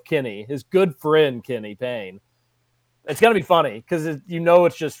go of Kenny, his good friend Kenny Payne. It's going to be funny because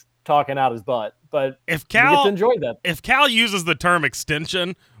it's just talking out his butt. But if Cal you get to enjoy that. If Cal uses the term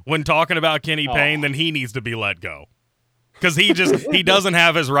extension when talking about Kenny Payne, then he needs to be let go. Because he doesn't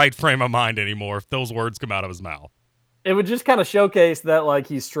have his right frame of mind anymore if those words come out of his mouth. It would just kind of showcase that, like,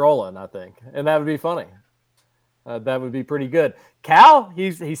 he's strolling, I think. And that would be funny. That would be pretty good. Cal,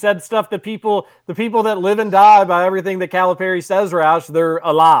 he said stuff that the people that live and die by everything that Calipari says, Roush, they're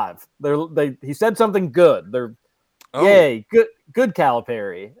alive. He said something good. Yay, good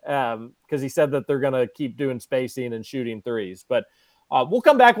Calipari. Because he said that they're going to keep doing spacing and shooting threes. But we'll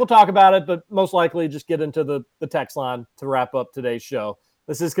come back. We'll talk about it, but most likely just get into the text line to wrap up today's show.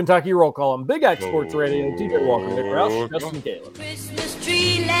 This is Kentucky Roll Call on Big X Sports Radio. DJ Walker, Nick Roush, Justin Caleb. Christmas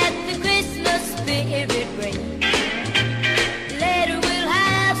tree, let the Christmas spirit ring. Later we'll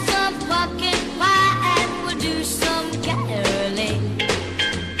have some pumpkin pie and we'll do some caroling.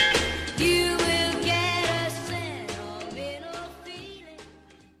 You will get a sentimental feeling.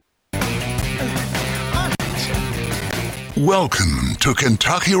 Welcome to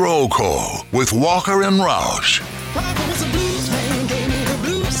Kentucky Roll Call with Walker and Roush.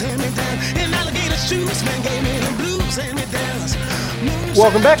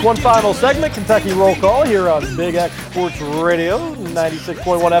 Welcome back. One final segment, Kentucky Roll Call here on Big X Sports Radio, 96.1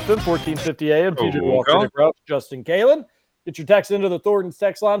 FM, 1450 AM. TJ Walker, Nick Roush, Justin Kalen. Get your text into the Thornton's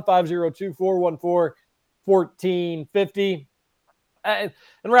text line, 502-414-1450. And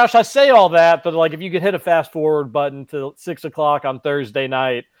Roush, I say all that, but like if you could hit a fast forward button to 6 o'clock on Thursday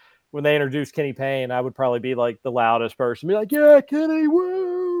night when they introduced Kenny Payne, I would probably be like the loudest person. Be like, yeah, Kenny,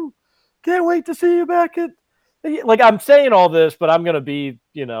 woo! Can't wait to see you back at. Like, I'm saying all this, but I'm going to be,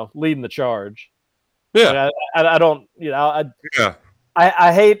 leading the charge. Yeah. Like, I don't,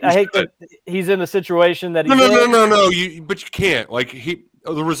 I hate that he's in a situation that he's No. But you can't. Like,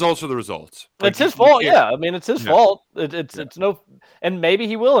 the results are the results. Like, it's his fault. Yeah. I mean, it's his fault. It's no, and maybe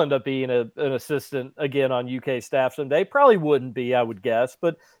he will end up being an assistant again on UK staff someday. Probably wouldn't be, I would guess,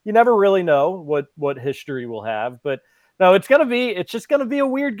 but you never really know what history will have. But no, it's just going to be a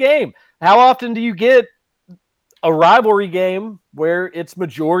weird game. How often do you get a rivalry game where it's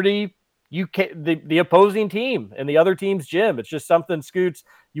majority the opposing team and the other team's gym? It's just something, Scoots,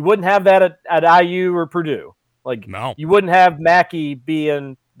 you wouldn't have that at IU or Purdue. Like, no. You wouldn't have Mackey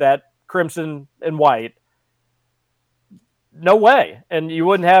being that crimson and white. No way. And you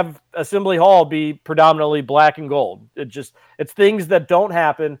wouldn't have Assembly Hall be predominantly black and gold. It's things that don't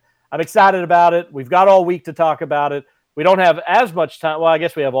happen. I'm excited about it. We've got all week to talk about it. We don't have as much time. Well, I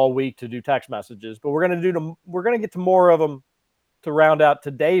guess we have all week to do text messages, but we're going to get to more of them to round out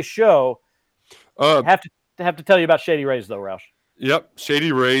today's show. Have to tell you about Shady Rays though, Roush. Yep,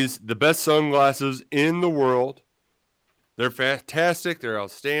 Shady Rays, the best sunglasses in the world. They're fantastic. They're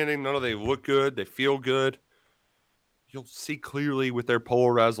outstanding. They look good. They feel good. you'll see clearly with their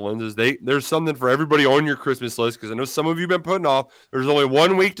polarized lenses. There's something for everybody on your Christmas list, because I know some of you have been putting off. There's only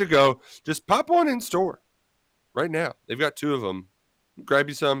 1 week to go. Just pop one in store right now. They've got 2 of them. Grab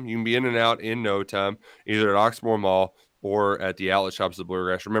you some. You can be in and out in no time, either at Oxmoor Mall or at the outlet shops of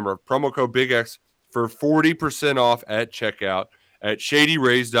Bluegrass. Remember, promo code Big X for 40% off at checkout at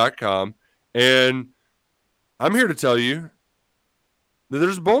ShadyRays.com. And I'm here to tell you that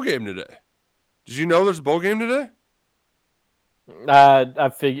there's a bowl game today. Did you know there's a bowl game today? I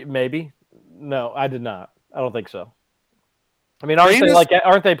figured maybe. No, I did not. I don't think so. I mean,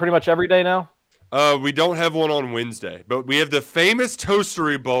 aren't they pretty much every day now? We don't have one on Wednesday, but we have the famous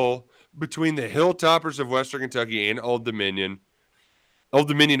Toastery Bowl between the Hilltoppers of Western Kentucky and Old Dominion. Old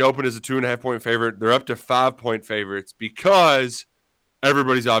Dominion opened as a 2.5-point favorite. They're up to 5-point favorites because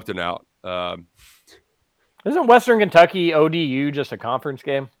everybody's opting out. Isn't Western Kentucky ODU just a conference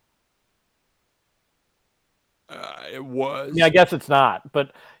game? It was. Yeah, I guess it's not.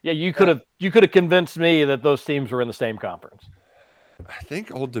 But yeah, you could have convinced me that those teams were in the same conference. I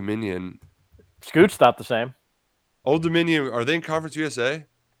think Old Dominion. Scoot's not the same. Old Dominion, are they in Conference USA?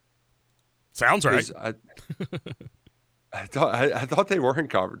 Sounds right. I thought they were in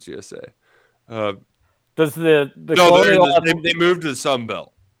Conference USA. Does they moved to the Sun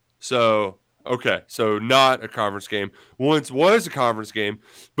Belt. So okay, so not a conference game. Once was a conference game,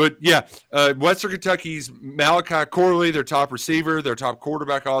 but yeah, Western Kentucky's Malachi Corley, their top receiver, their top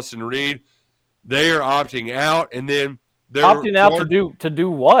quarterback Austin Reed, they are opting out, and then they're opting out to do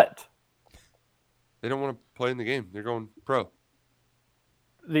what? They don't want to play in the game. They're going pro.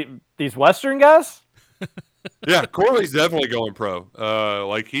 These Western guys? Yeah, Corley's definitely going pro.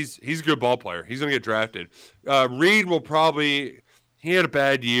 He's a good ball player. He's going to get drafted. Reed will probably. He had a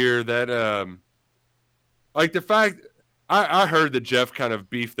bad year. That the fact I heard that Jeff kind of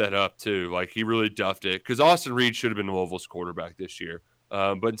beefed that up too. Like he really duffed it because Austin Reed should have been Louisville's quarterback this year.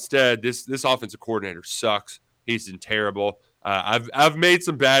 But instead, this offensive coordinator sucks. He's been terrible. I've made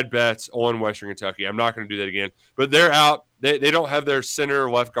some bad bets on Western Kentucky. I'm not going to do that again. But they're out. They don't have their center,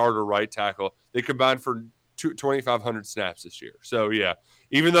 left guard, or right tackle. They combined for 2,500 snaps this year. So yeah,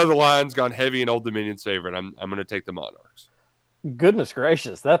 even though the line's gone heavy in Old Dominion's favorite, I'm going to take the Monarchs. Goodness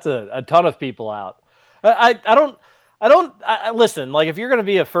gracious, that's a ton of people out. I don't listen. Like if you're going to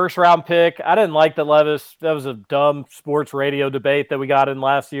be a first round pick, I didn't like that Levis. That was a dumb sports radio debate that we got in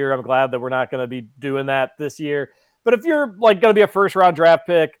last year. I'm glad that we're not going to be doing that this year. But if you're like going to be a first round draft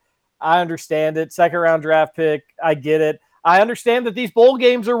pick, I understand it. Second round draft pick, I get it. I understand that these bowl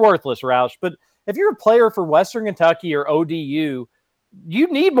games are worthless, Roush. But if you're a player for Western Kentucky or ODU, you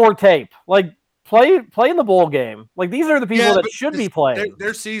need more tape. Like play in the bowl game. Like these are the people that should be playing.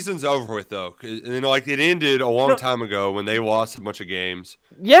 Their season's over with though. It ended a long time ago when they lost a bunch of games.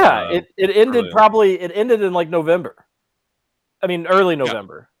 Yeah, it ended it ended in like November. I mean, early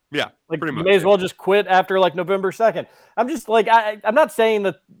November. Yeah, like pretty much. You may as well just quit after like November 2nd. I'm just like I'm not saying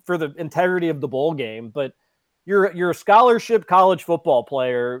that for the integrity of the bowl game, but you're a scholarship college football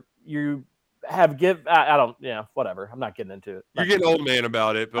player. You have whatever. I'm not getting into it. You're getting old man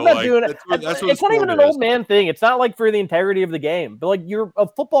about it, but I'm not doing it. It's not even an old man thing. It's not like for the integrity of the game, but like you're a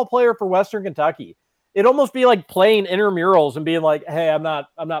football player for Western Kentucky. It'd almost be like playing intramurals and being like, "Hey, I'm not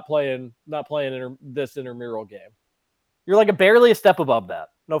playing this intramural game." You're like barely a step above that.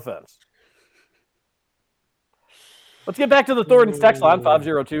 No offense. Let's get back to the Thornton's text line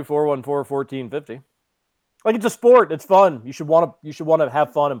 502-414-1450. Like it's a sport. It's fun. You should want to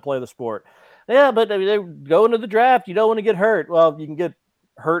have fun and play the sport. Yeah, but they go into the draft. You don't want to get hurt. Well, you can get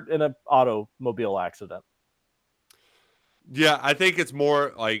hurt in an automobile accident. Yeah, I think it's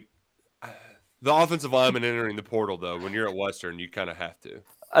more like the offensive lineman entering the portal, though. When you're at Western, you kind of have to.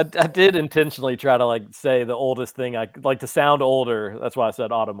 I did intentionally try to like say the oldest thing. I like to sound older. That's why I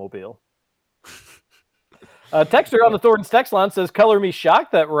said automobile. Texter on the Thornton's text line says, "Color me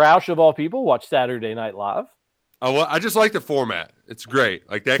shocked that Roush of all people watched Saturday Night Live." I just like the format. It's great.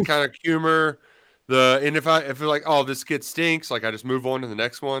 Like that kind of humor. And if you're like, oh, this skit stinks, like I just move on to the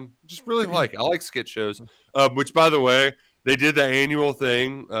next one. Just really I like skit shows. Which, by the way, they did the annual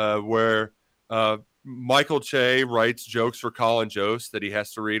thing where Michael Che writes jokes for Colin Jost that he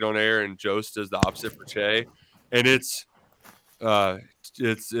has to read on air, and Jost does the opposite for Che, and it's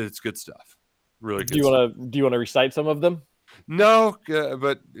good stuff. Really good. Do you want to recite some of them? No,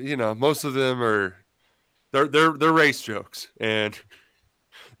 but most of them are they're race jokes, and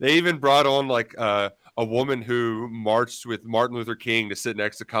they even brought on like a woman who marched with Martin Luther King to sit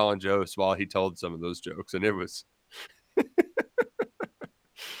next to Colin Jost while he told some of those jokes, and it was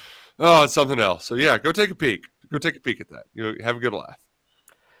it's something else. So yeah, go take a peek. Go take a peek at that. Have a good laugh.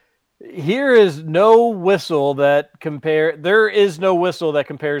 Here is no whistle that there is no whistle that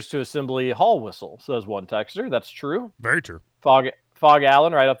compares to Assembly Hall whistle, says one texter. That's true. Very true. Fog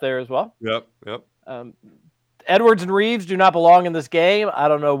Allen right up there as well. Yep. Edwards and Reeves do not belong in this game. I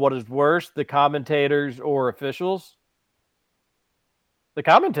don't know what is worse, the commentators or officials. The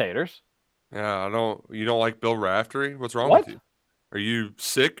commentators. Yeah, you don't like Bill Raftery? What's wrong What? with you? Are you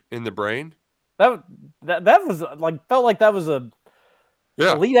sick in the brain? That was felt like that was a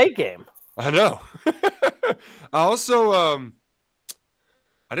Elite Eight game. I know. I also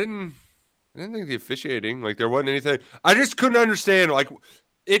I didn't think the officiating, like there wasn't anything. I just couldn't understand. Like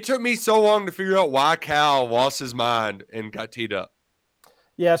it took me so long to figure out why Cal lost his mind and got teed up.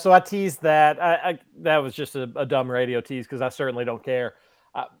 Yeah, so I teased that. That was just a dumb radio tease because I certainly don't care.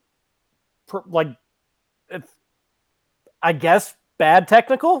 I guess bad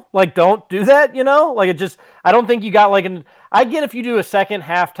technical. Like, don't do that. I don't think you got I get if you do a second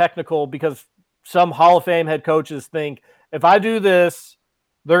half technical because some Hall of Fame head coaches think if I do this,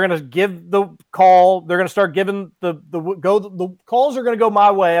 they're going to give the call. They're going to start giving the calls are going to go my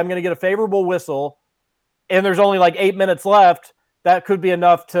way. I'm going to get a favorable whistle, and there's only 8 minutes left. That could be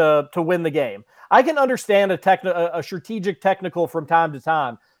enough to win the game. I can understand a strategic technical from time to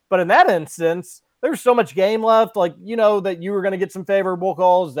time, but in that instance, there's so much game left. That you were going to get some favorable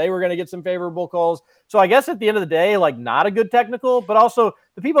calls. They were going to get some favorable calls. So I guess at the end of the day, not a good technical, but also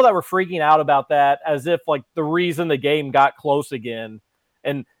the people that were freaking out about that as if the reason the game got close again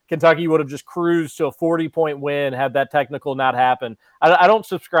and Kentucky would have just cruised to a 40-point win had that technical not happened. I don't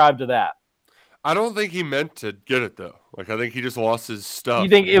subscribe to that. I don't think he meant to get it though. I think he just lost his stuff. You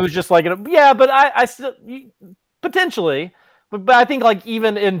think it was just yeah, but I still potentially, but I think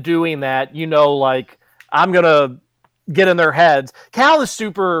even in doing that, I'm gonna get in their heads. Cal is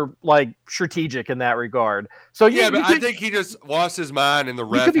super strategic in that regard. So I think he just lost his mind and the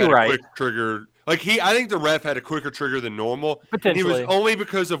ref had a quick trigger. I think the ref had a quicker trigger than normal. Potentially. And it was only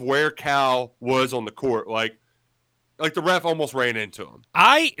because of where Cal was on the court. Like the ref almost ran into him.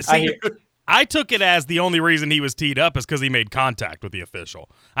 I took it as the only reason he was teed up is because he made contact with the official.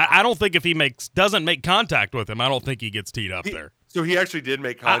 I don't think if he doesn't make contact with him, I don't think he gets teed up there. So he actually did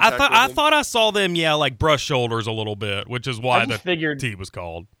make contact. I thought I saw them, brush shoulders a little bit, which is why the tee was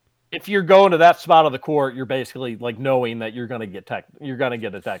called. If you're going to that spot of the court, you're basically knowing that you're gonna get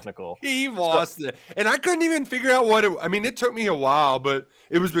a technical. He lost it, and I couldn't even figure out what it. I mean, it took me a while, but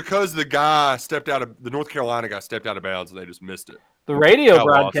it was because the North Carolina guy stepped out of bounds, and they just missed it. The radio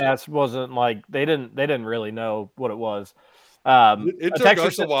broadcast wasn't they didn't really know what it was. It took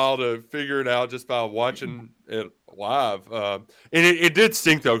us a while to figure it out just by watching it live, and it did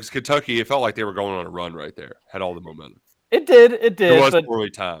stink though because Kentucky, it felt like they were going on a run right there, had all the momentum. It did. It was poorly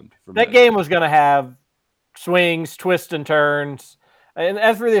timed. That game was going to have swings, twists, and turns. And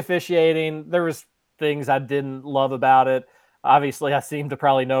as for the officiating, there was things I didn't love about it. Obviously, I seem to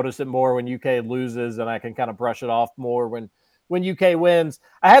probably notice it more when UK loses, and I can kind of brush it off more when UK wins.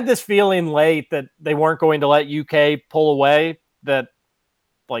 I had this feeling late that they weren't going to let UK pull away, that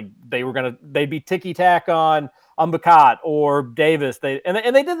they'd be ticky-tack on Bacot or Davis.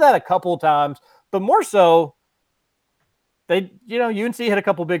 And they did that a couple of times, but more so, UNC hit a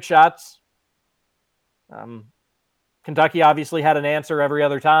couple big shots. Kentucky obviously had an answer every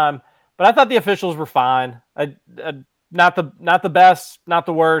other time, but I thought the officials were fine. Not the best, not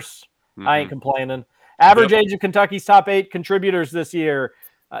the worst. Mm-hmm. I ain't complaining. Average age of Kentucky's top 8 contributors this year,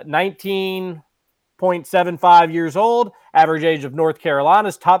 19.75 years old. Average age of North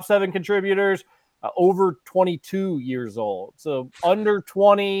Carolina's top 7 contributors, over 22 years old. So under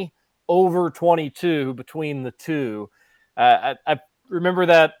 20, over 22 between the two. I remember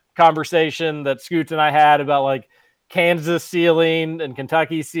that conversation that Scoots and I had about Kansas ceiling and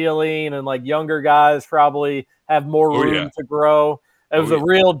Kentucky ceiling, and younger guys probably have more room to grow. It was a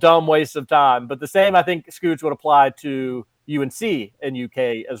real dumb waste of time. But the same, I think, Scoots would apply to UNC and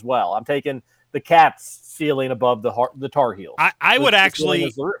UK as well. I'm taking the Cats ceiling above the Tar Heels. I would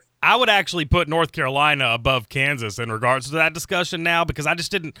actually put North Carolina above Kansas in regards to that discussion now, because I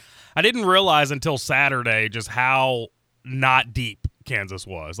didn't realize until Saturday just how not deep Kansas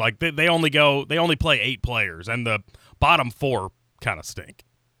was. They only play 8 players, and the bottom 4 kind of stink.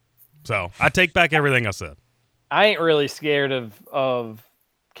 So I take back everything I said. I ain't really scared of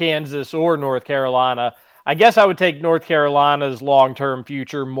Kansas or North Carolina. I guess I would take North Carolina's long-term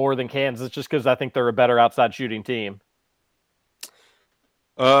future more than Kansas, just because I think they're a better outside shooting team.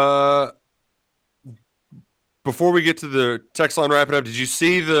 Before we get to the text line wrapping up, did you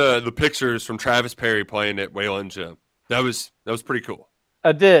see the pictures from Travis Perry playing at Wayland Gym? That was pretty cool.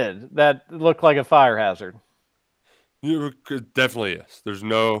 I did. That looked like a fire hazard. It definitely is. There's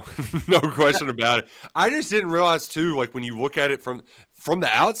no no question about it. I just didn't realize too, like when you look at it from the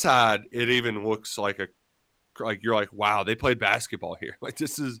outside, it even looks like you're like, wow, they played basketball here. Like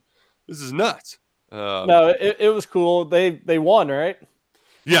this is nuts. No, it was cool. They won, right?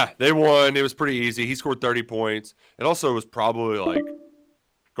 Yeah, they won. It was pretty easy. He scored 30 points. It also was probably like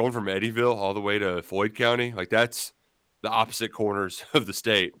going from Eddyville all the way to Floyd County. Like that's the opposite corners of the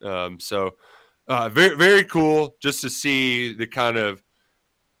state. So very, very cool just to see the kind of,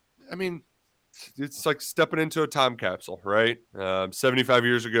 I mean, it's like stepping into a time capsule, right? 75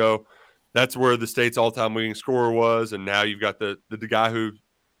 years ago, that's where the state's all-time leading scorer was, and now you've got the guy who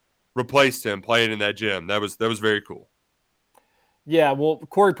replaced him playing in that gym. That was very cool. Yeah, well,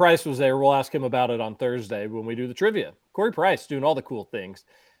 Corey Price was there. We'll ask him about it on Thursday when we do the trivia. Corey Price doing all the cool things.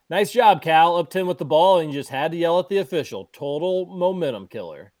 Nice job, Cal. Up 10 with the ball, and you just had to yell at the official. Total momentum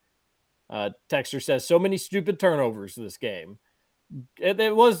killer. Texter says, so many stupid turnovers this game.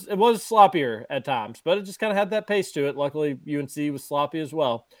 It was sloppier at times, but it just kind of had that pace to it. Luckily, UNC was sloppy as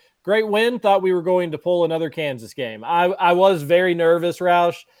well. Great win. Thought we were going to pull another Kansas game. I was very nervous,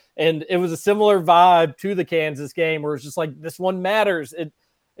 Roush, and it was a similar vibe to the Kansas game where it's just like, this one matters. It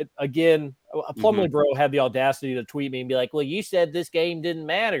again, Plumlee Bro had the audacity to tweet me and be like, well, you said this game didn't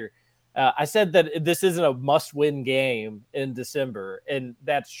matter. I said that this isn't a must-win game in December, and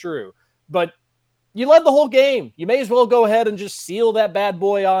that's true. But you led the whole game. You may as well go ahead and just seal that bad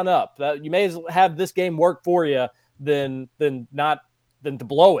boy on up. You may as well have this game work for you than to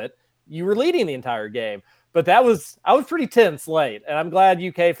blow it. You were leading the entire game. But I was pretty tense late, and I'm glad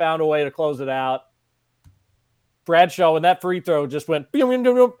UK found a way to close it out. Bradshaw, when that free throw just went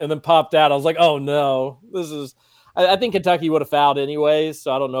and then popped out, I was like, oh no, I think Kentucky would have fouled anyways,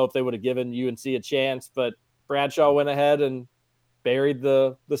 so I don't know if they would have given UNC a chance, but Bradshaw went ahead and buried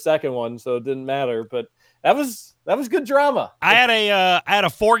the second one, so it didn't matter. But that was good drama. I had a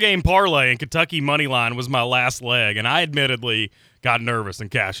 4-game parlay, and Kentucky money line was my last leg, and I admittedly got nervous and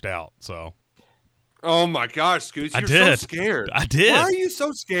cashed out. So, oh my gosh, Scoots, you're so scared. I did. Why are you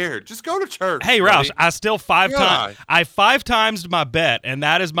so scared? Just go to church. Hey, Roush, I still 5 times. I 5 times my bet, and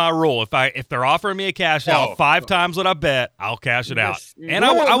that is my rule. If they're offering me a cash out 5 times what I bet, I'll cash it out. And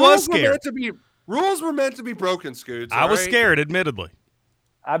I was scared. Rules were meant to be broken, Scoots. I was scared, admittedly.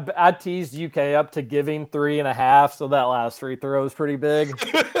 I teased UK up to giving 3.5, so that last free throw was pretty big.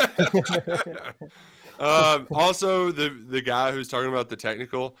 Also, the guy who's talking about the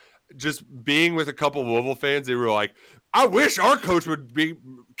technical, just being with a couple Louisville fans, they were like, I wish our coach would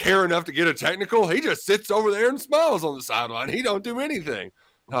care enough to get a technical. He just sits over there and smiles on the sideline. He don't do anything.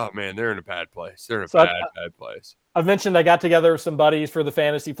 Oh, man, they're in a bad place. They're in a bad place. I've mentioned I got together with some buddies for the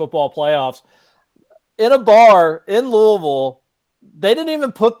fantasy football playoffs. In a bar in Louisville, they didn't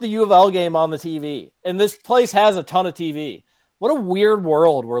even put the U of L game on the TV. And this place has a ton of TV. What a weird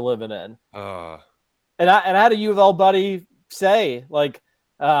world we're living in. And I had a U of L buddy say, like,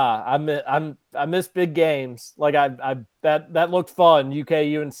 I miss big games. Like that looked fun. UK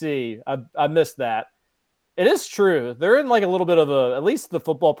UNC. I missed that. It is true. They're in like a little bit of at least the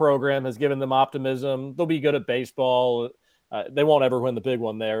football program has given them optimism. They'll be good at baseball. They won't ever win the big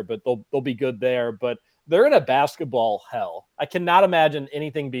one there, but they'll be good there. But they're in a basketball hell. I cannot imagine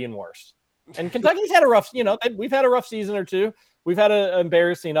anything being worse. And Kentucky's had a rough, we've had a rough season or two. We've had an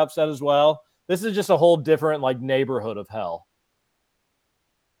embarrassing upset as well. This is just a whole different like neighborhood of hell.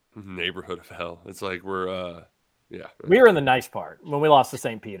 Neighborhood of hell. It's like we were in the nice part when we lost to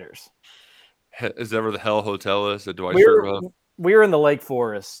St. Peter's. Is that where the Hell Hotel is? At Dwight we were in the Lake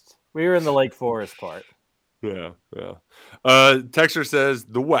Forest. We were in the Lake Forest part. Yeah. Texter says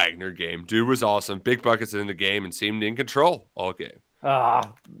the Wagner game. Dude was awesome. Big buckets in the game and seemed in control all game.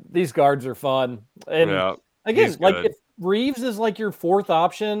 These guards are fun. And again, like if Reeves is like your 4th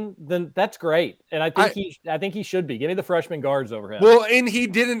option, then that's great. And I think he should be. Give me the freshman guards over him. Well, and he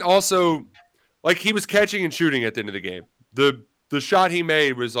didn't also he was catching and shooting at the end of the game. The shot he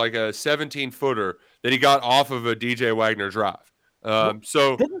made was like a 17-footer that he got off of a DJ Wagner drive.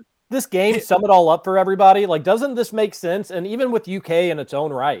 So didn't this game sum it all up for everybody? Like, doesn't this make sense? And even with UK in its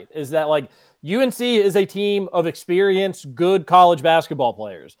own right, is that like UNC is a team of experienced, good college basketball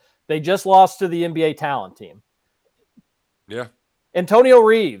players. They just lost to the NBA talent team. Yeah. Antonio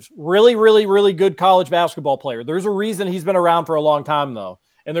Reeves, really, really, really good college basketball player. There's a reason he's been around for a long time, though.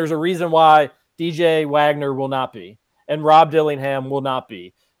 And there's a reason why DJ Wagner will not be. And Rob Dillingham will not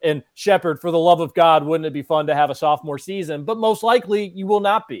be. And Shepard, for the love of God, wouldn't it be fun to have a sophomore season? But most likely you will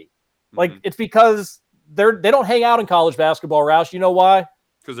not be. Like, it's because they don't hang out in college basketball, Roush. You know why?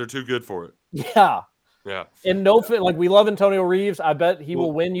 Because they're too good for it. Yeah. Yeah. And we love Antonio Reeves. I bet he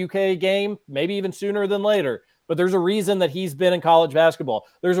will win UK game, maybe even sooner than later. but there's a reason that he's been in college basketball.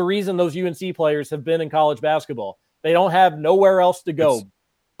 There's a reason those UNC players have been in college basketball. They don't have nowhere else to go,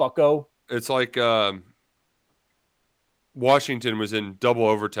 bucko. It's like Washington was in double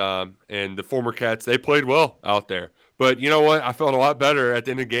overtime, and the former Cats, they played well out there. But you know what? I felt a lot better at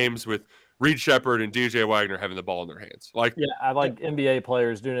the end of games with Reed Shepherd and DJ Wagner having the ball in their hands. I like NBA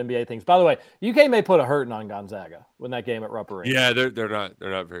players doing NBA things. By the way, UK may put a hurting on Gonzaga when that game at Rupp Arena. Yeah, they're not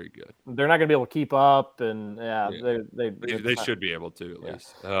very good. They're not going to be able to keep up, and they should be able to at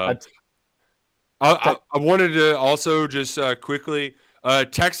least. I wanted to also just quickly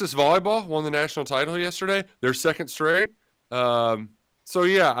Texas volleyball won the national title yesterday, their second straight. So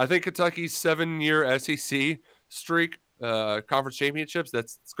yeah, I think Kentucky's 7-year SEC streak, conference championships,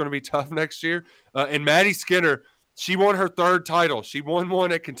 it's going to be tough next year. And Maddie Skinner, she won her third title. She won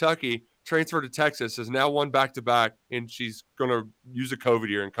one at Kentucky, transferred to Texas, has now won back-to-back, and she's going to use a COVID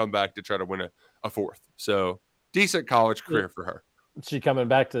year and come back to try to win a fourth. So decent college career for her. Is she coming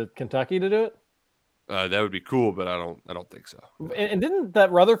back to Kentucky to do it? That would be cool, but I don't think so. And didn't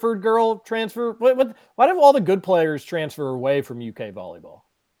that Rutherford girl transfer? Why did all the good players transfer away from UK volleyball?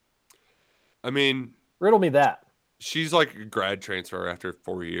 I mean, riddle me that. She's like a grad transfer after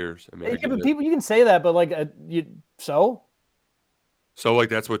 4 years. I mean, but people, you can say that, but like, so like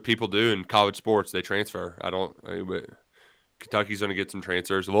that's what people do in college sports. They transfer. But Kentucky's going to get some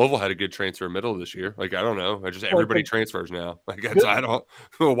transfers. Louisville had a good transfer middle of this year. Like, I don't know. Everybody transfers now. Like, I don't.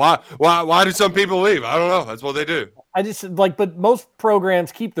 Why do some people leave? I don't know. That's what they do. But most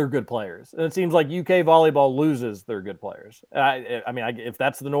programs keep their good players, and it seems like UK volleyball loses their good players. If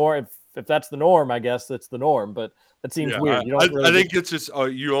that's the norm, if that's the norm, I guess that's the norm. But that seems weird. I think it's just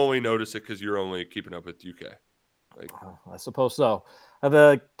you only notice it because you're only keeping up with UK. I suppose so.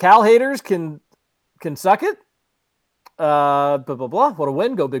 The Cal haters can suck it. Blah blah blah. What a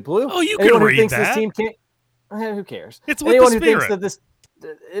win! Go Big Blue. Oh, you can read that. This team can't. Who cares? It's with the spirit.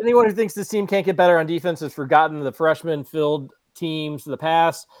 Anyone who thinks this team can't get better on defense has forgotten the freshman-filled teams of the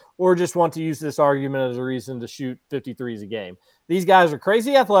past, or just want to use this argument as a reason to shoot 53s a game. These guys are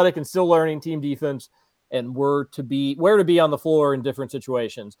crazy athletic and still learning team defense and where to be on the floor in different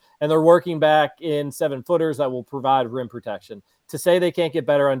situations. And they're working back in 7-footers that will provide rim protection. To say they can't get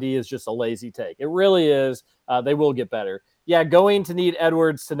better on D is just a lazy take. It really is. They will get better. Yeah, going to need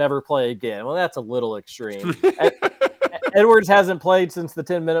Edwards to never play again. Well, that's a little extreme. Edwards hasn't played since the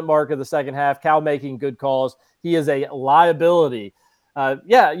 10-minute mark of the second half. Cal making good calls. He is a liability.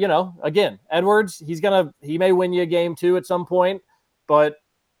 Again, Edwards, he may win you a game too at some point, but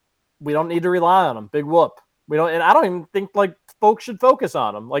we don't need to rely on him. Big whoop. We don't, and I don't even think like folks should focus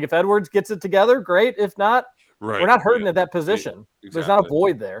on him. Like if Edwards gets it together, great. If not, we're not hurting at that position. Exactly. There's not a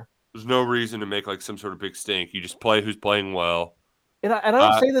void there. There's no reason to make like some sort of big stink. You just play who's playing well. And I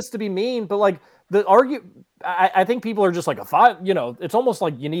don't say this to be mean, but like I think people are just like a 5. It's almost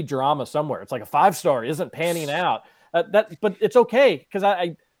like you need drama somewhere. It's like a 5-star isn't panning out. But it's okay because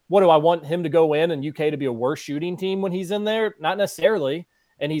what do I want him to go in and UK to be a worse shooting team when he's in there? Not necessarily.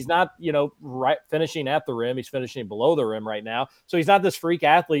 And he's not, right finishing at the rim. He's finishing below the rim right now. So he's not this freak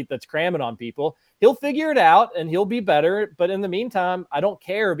athlete that's cramming on people. He'll figure it out and he'll be better. But in the meantime, I don't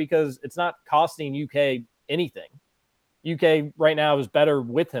care because it's not costing UK anything. UK right now is better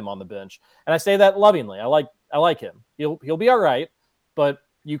with him on the bench. And I say that lovingly. I like him. He'll be all right, but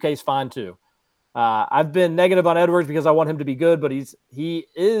UK's fine too. I've been negative on Edwards because I want him to be good, but he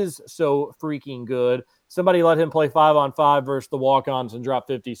is so freaking good. Somebody let him play 5-on-5 versus the walk-ons and drop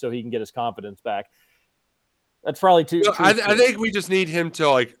 50 so he can get his confidence back. That's probably too. I think we just need him to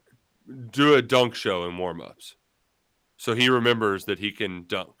like do a dunk show in warm-ups, so he remembers that he can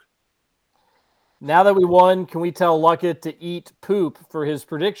dunk. Now that we won, can we tell Luckett to eat poop for his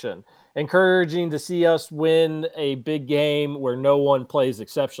prediction? Encouraging to see us win a big game where no one plays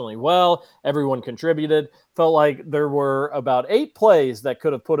exceptionally well. Everyone contributed. Felt like there were about 8 plays that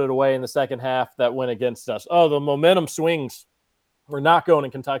could have put it away in the second half that went against us. Oh, the momentum swings were not going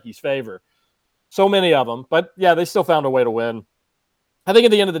in Kentucky's favor. So many of them. But, yeah, they still found a way to win. I think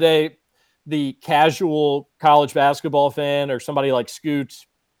at the end of the day, the casual college basketball fan or somebody like Scoots,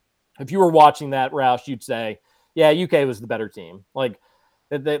 if you were watching that, Roush, you'd say, yeah, UK was the better team. Like,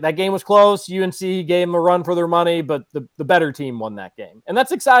 that game was close. UNC gave them a run for their money, but the better team won that game. And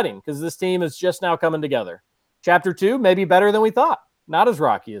that's exciting because this team is just now coming together. Chapter 2, maybe better than we thought. Not as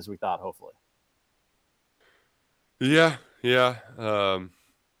rocky as we thought, hopefully. Yeah.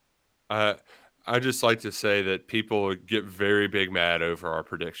 I just like to say that people get very big mad over our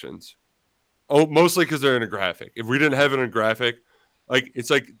predictions. Oh, mostly because they're in a graphic. If we didn't have it in a graphic, like it's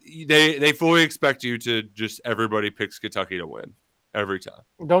like they fully expect you to just everybody picks Kentucky to win. every time.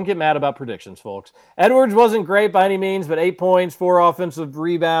 Don't get mad about predictions, folks. Edwards wasn't great by any means, but 8 points, 4 offensive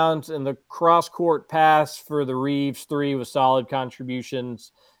rebounds, and the cross-court pass for the Reeves 3 was solid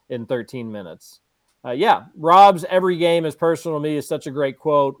contributions in 13 minutes. Rob's every game is personal to me is such a great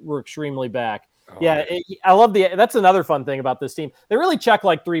quote. We're extremely back. I love that's another fun thing about this team. They really check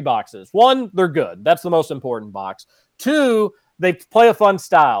like 3 boxes. 1, they're good. That's the most important box. 2, they play a fun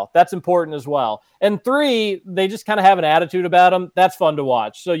style. That's important as well. And 3, they just kind of have an attitude about them. That's fun to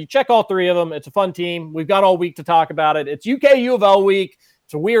watch. So you check all 3 of them. It's a fun team. We've got all week to talk about it. It's UK U of L week.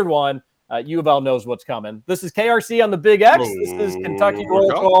 It's a weird one. U of L knows what's coming. This is KRC on the Big X. This is Kentucky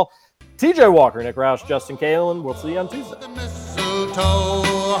Roll Call. TJ Walker, Nick Roush, Justin Kalen. We'll see you on Tuesday.